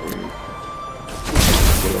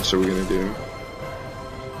 What else are we gonna do?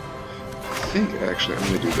 I think actually I'm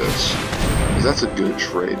gonna do this. Because that's a good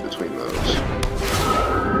trade between those.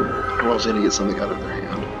 Or else I'm gonna get something out of their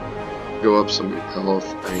hand. Go up some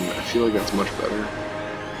health. I mean, I feel like that's much better.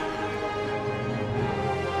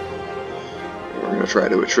 We're gonna try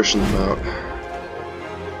to attrition them out.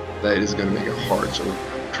 That is gonna make it hard. So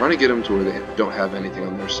we're trying to get them to where they don't have anything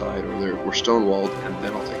on their side, or we're stonewalled, and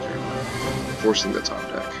then I'll take care of them. Forcing the top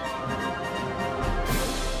deck.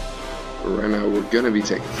 But right now we're gonna be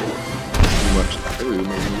taking 4. Much. Ooh, maybe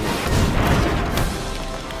more.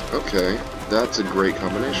 Okay, that's a great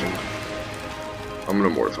combination. I'm gonna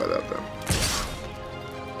mortify that then.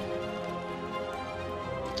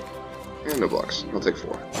 And no blocks. I'll take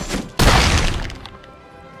 4.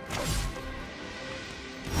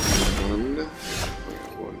 And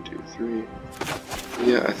 1, 2, 3.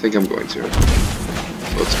 Yeah, I think I'm going to. So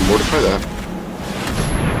let's mortify that.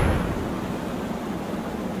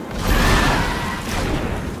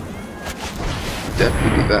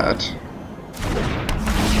 Deputy that.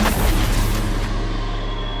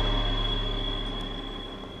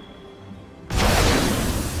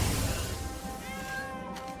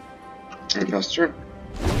 And pass turn.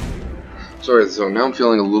 Sorry, so now I'm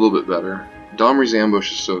feeling a little bit better. Domri's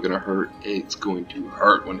ambush is still gonna hurt. It's going to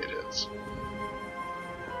hurt when it is.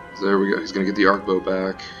 So there we go. He's gonna get the arc bow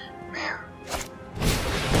back. Man.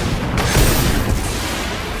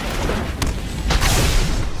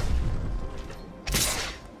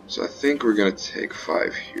 So I think we're gonna take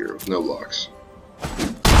 5 here with no blocks.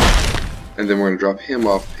 And then we're gonna drop him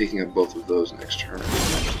off, picking up both of those next turn.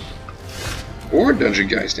 Or Dungeon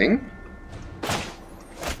Geisting.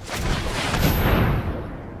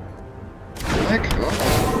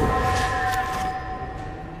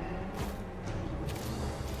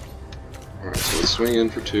 Alright, so let's swing in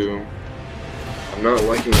for 2. I'm not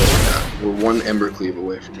liking that. We're 1 Ember Cleave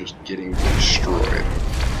away from just getting destroyed.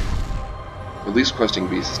 At least Questing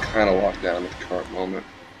Beast is kind of locked down at the current moment.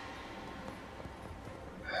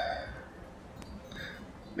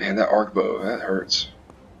 Man, that arc bow, that hurts.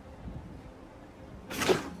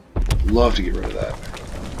 Love to get rid of that.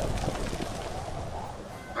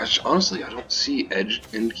 Honestly, I don't see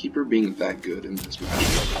Endkeeper being that good in this match.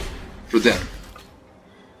 For them.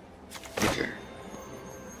 Okay.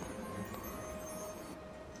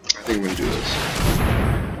 I think I'm gonna do this.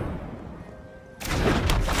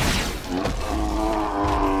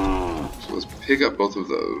 So let's pick up both of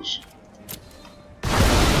those.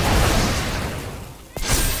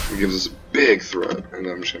 It gives us a big threat, and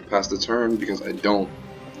then I'm just gonna pass the turn because I don't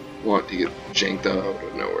want to get janked out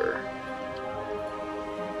of nowhere.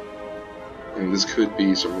 And this could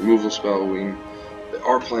be some removal spell. They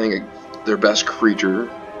are playing their best creature,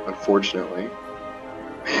 unfortunately.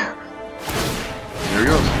 Man. There he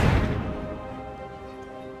goes.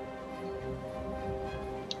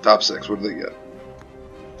 Top 6, what do they get?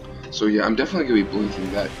 So yeah, I'm definitely going to be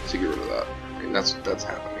blinking that to get rid of that. I mean, that's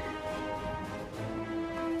happening.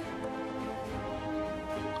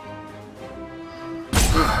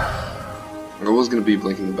 I was going to be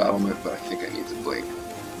blinking the Battlement, but I think I need to blink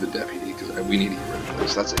the Deputy, because we need to get rid of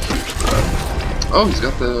this. That's a huge threat. Oh, he's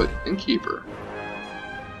got the Innkeeper.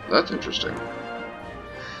 That's interesting.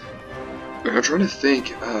 I'm trying to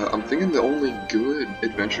think. I'm thinking the only good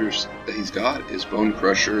adventures that he's got is Bone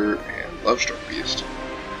Crusher and Lovestruck Beast.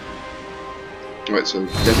 Alright, so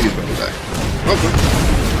Deputy's better back. Okay.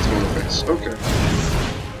 That's one in the face. Okay.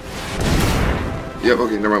 Yep,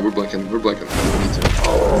 okay, never mind. We're blinking. We're blinking. We need to.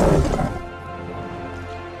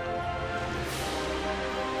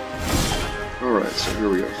 Alright, so here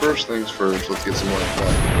we go. First things first, let's get some life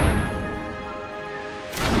back.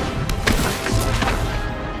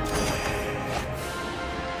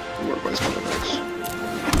 Mortify's kind of nice.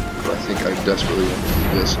 But I think I desperately want to do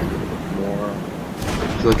this a little bit more. I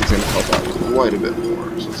feel like it's going to help out quite a bit more.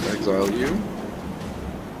 So let's exile you.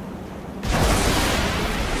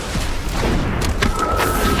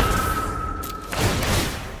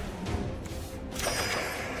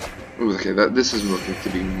 Ooh, okay, this is looking to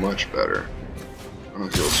be much better.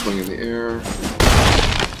 Okay, let's swing in the air.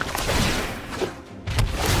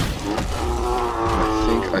 I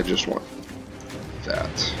think I just want that.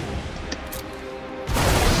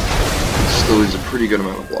 Still leaves a pretty good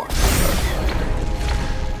amount of block.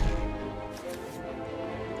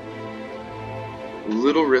 A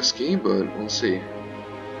little risky, but we'll see.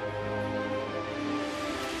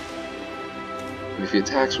 And if he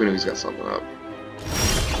attacks, we know he's got something up.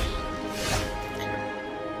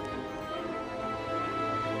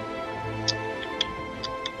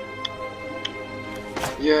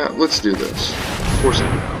 Yeah, let's do this. Force him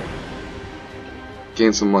out.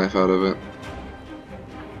 Gain some life out of it.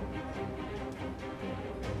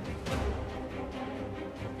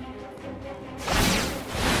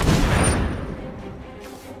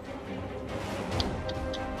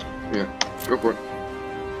 Yeah, go for it.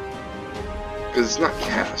 Because it's not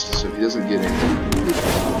cast, so he doesn't get anything.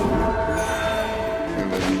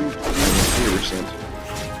 And then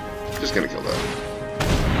 100%. Just gonna kill that.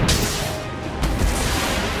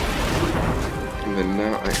 And then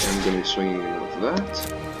now I am going to be swinging in with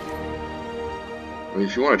that. I mean,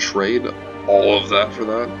 if you want to trade all of that for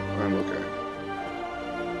that, I'm okay.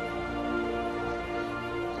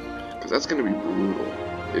 Because that's going to be brutal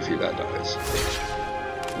if that dies.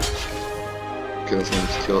 Okay, that's going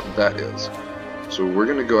to kill. That is. So we're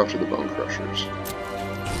going to go after the Bone Crushers.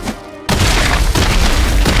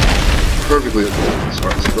 Perfectly okay.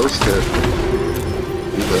 Alright, so those hit.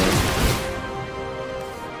 Do that.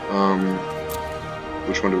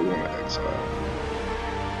 Which one do we want to exile?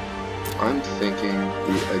 I'm thinking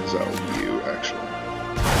we exile you, actually.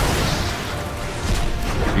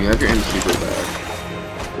 you have your Innkeeper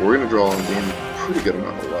back, we're going to draw and gain a pretty good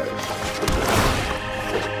amount of life.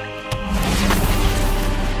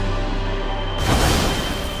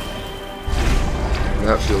 And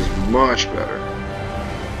that feels much better.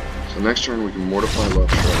 So next turn we can Mortify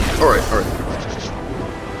Left Strike. Alright.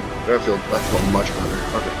 That felt much better.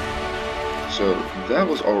 Okay. So that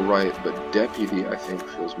was alright, but Deputy I think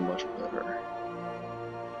feels much better.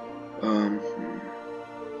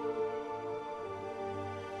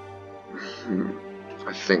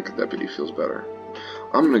 I think Deputy feels better.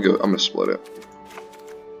 I'm gonna split it.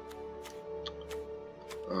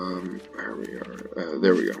 There we are.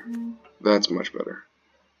 There we go. That's much better.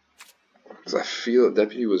 Because I feel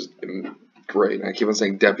Deputy was great. And I keep on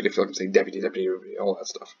saying Deputy. I feel like I'm saying Deputy, all that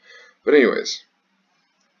stuff. But anyways,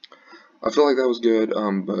 I feel like that was good.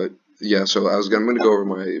 But yeah, so I'm going to go over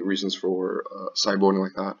my reasons for sideboarding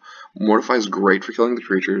like that. Mortify is great for killing the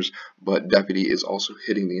creatures, but Deputy is also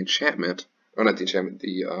hitting the enchantment. Or not the enchantment,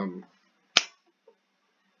 the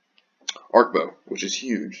arc bow, which is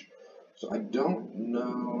huge. So I don't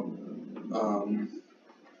know.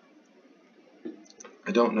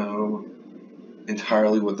 I don't know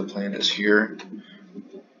entirely what the plan is here.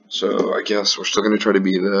 So I guess we're still going to try to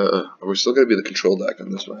be the control deck in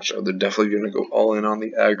this matchup. They're definitely going to go all in on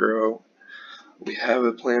the aggro. We have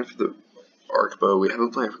a plan for the arc bow. We have a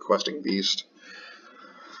plan for questing beast.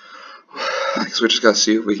 I guess we just got to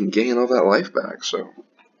see if we can gain all that life back. So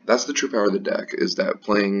that's the true power of the deck, is that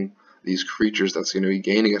playing these creatures that's going to be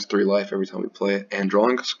gaining us 3 life every time we play it, and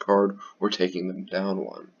drawing us a card or taking them down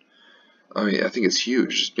 1. I mean, I think it's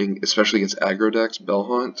huge, just being, especially against aggro decks,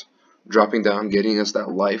 Bell-Haunt, dropping down, getting us that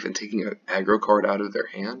life, and taking an aggro card out of their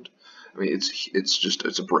hand. I mean,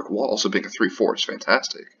 it's a brick wall. Also being a 3/4 is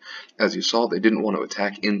fantastic. As you saw, they didn't want to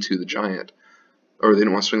attack into the giant, or they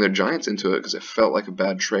didn't want to swing their giants into it because it felt like a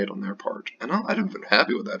bad trade on their part. And I'd have been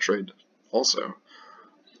happy with that trade also.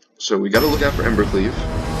 So we got to look out for Embercleave,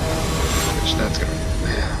 which that's gonna.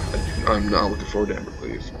 Man, I'm not looking forward to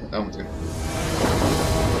Embercleave. That one's gonna.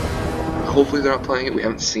 Hopefully they're not playing it. We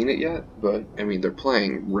haven't seen it yet, but I mean they're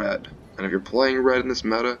playing red, and if you're playing red in this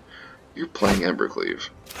meta, you're playing Embercleave.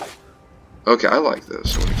 Okay, I like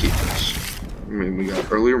this. I want to keep this. I mean, we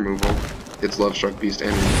got early removal, hits Lovestruck Beast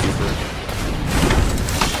and Innkeeper.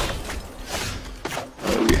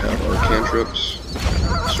 We have our cantrips.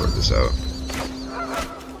 Let's sort this out.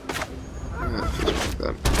 It feels like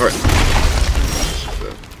that. Alright.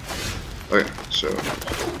 Okay, so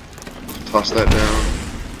toss that down.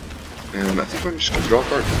 And I think we're just going to draw a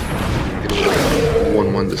card. Get a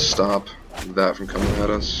 1/1 to stop that from coming at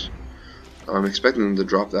us. I'm expecting them to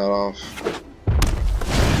drop that off.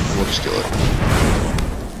 And we'll just kill it.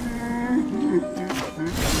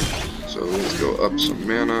 So let's go up some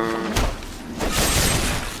mana.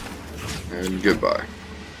 And goodbye.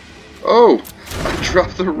 Oh! I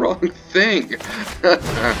dropped the wrong thing!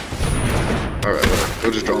 Alright,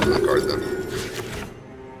 we'll just draw another card then.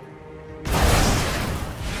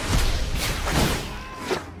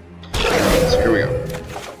 Here we go.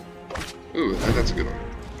 Ooh, that's a good one.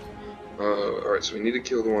 Alright, so we need to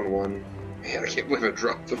kill the 1/1. Man, I can't believe I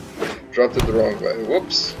dropped it the wrong way.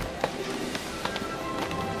 Whoops.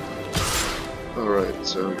 Alright,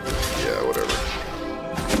 so, yeah, whatever.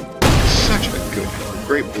 Such a good card.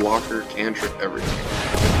 Great blocker, cantrip, everything.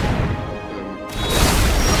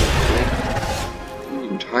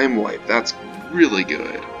 Ooh, Time Wipe. That's really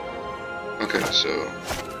good. Okay, so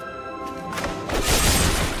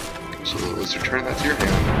let's return that to your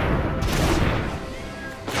hand.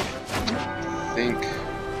 I think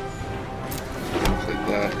I'm gonna play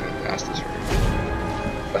that and pass this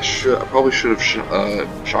turn. I probably should have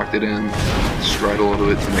shocked it in, stride a little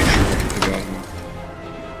bit to make sure I got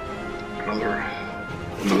another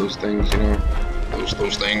one of those things, you know,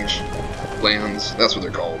 those things, lands. That's what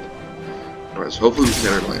they're called. All right, so hopefully we can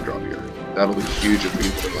get our land drop here. That'll be huge if we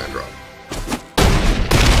can get a land drop.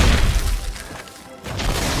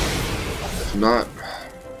 If not,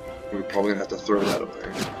 we're probably gonna have to throw that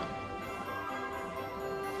away.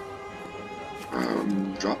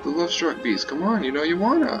 Drop the Lovestruck Beast. Come on, you know you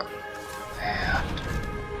wanna.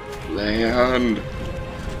 Land.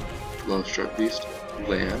 Lovestruck Beast.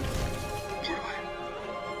 Land.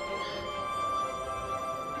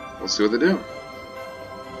 Let's see what they do.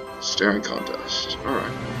 Staring contest.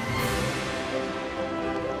 Alright.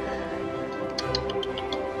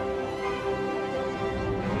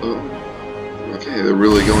 Oh. Okay, they're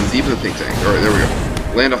really going deep in the think tank. Alright, there we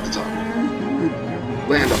go. Land off the top.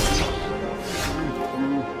 Land off the top.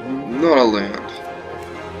 Not a land.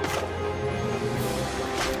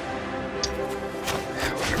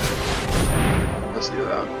 Yeah, whatever. Let's do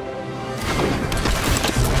that.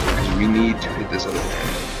 We need to hit this other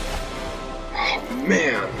banner. Oh,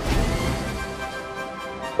 man.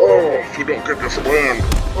 Oh, if we don't get this land.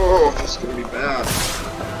 Oh, this is going to be bad.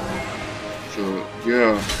 So,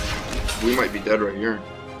 yeah. We might be dead right here.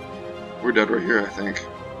 We're dead right here, I think.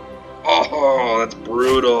 Oh, that's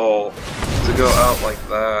brutal. To go out like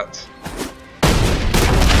that.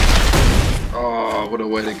 Oh, what a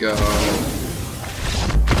way to go.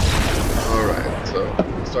 Alright, so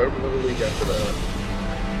start up another league after that.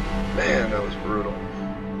 Man, that was brutal.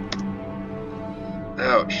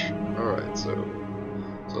 Ouch. Alright, so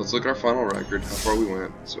let's look at our final record, how far we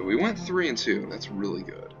went. So we went 3-2, that's really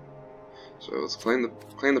good. So let's claim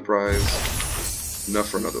the prize. Enough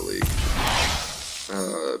for another league.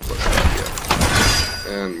 Plus that,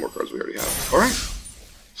 yeah. And more cards we already have. Alright.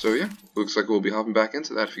 So yeah, looks like we'll be hopping back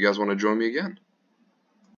into that if you guys want to join me again.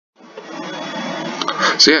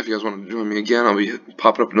 So yeah, if you guys want to join me again, I'll be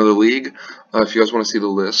popping up another league. If you guys want to see the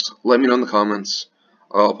list, let me know in the comments.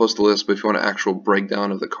 I'll post the list, but if you want an actual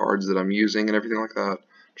breakdown of the cards that I'm using and everything like that,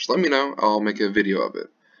 just let me know. I'll make a video of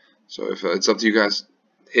it. So if it's up to you guys,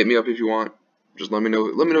 hit me up if you want. Just let me know.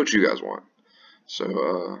 Let me know what you guys want.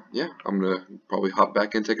 So yeah, I'm gonna probably hop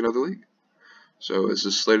back and take another league. So this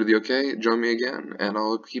is Slater the OK. Join me again, and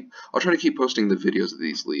I'll try to keep posting the videos of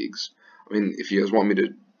these leagues. I mean, if you guys want me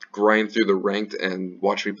to grind through the ranked and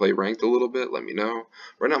watch me play ranked a little bit, let me know.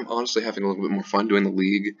 Right now, I'm honestly having a little bit more fun doing the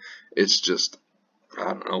league. It's just, I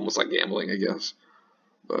don't know, almost like gambling, I guess.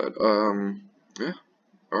 But yeah.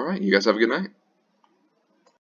 All right, you guys have a good night.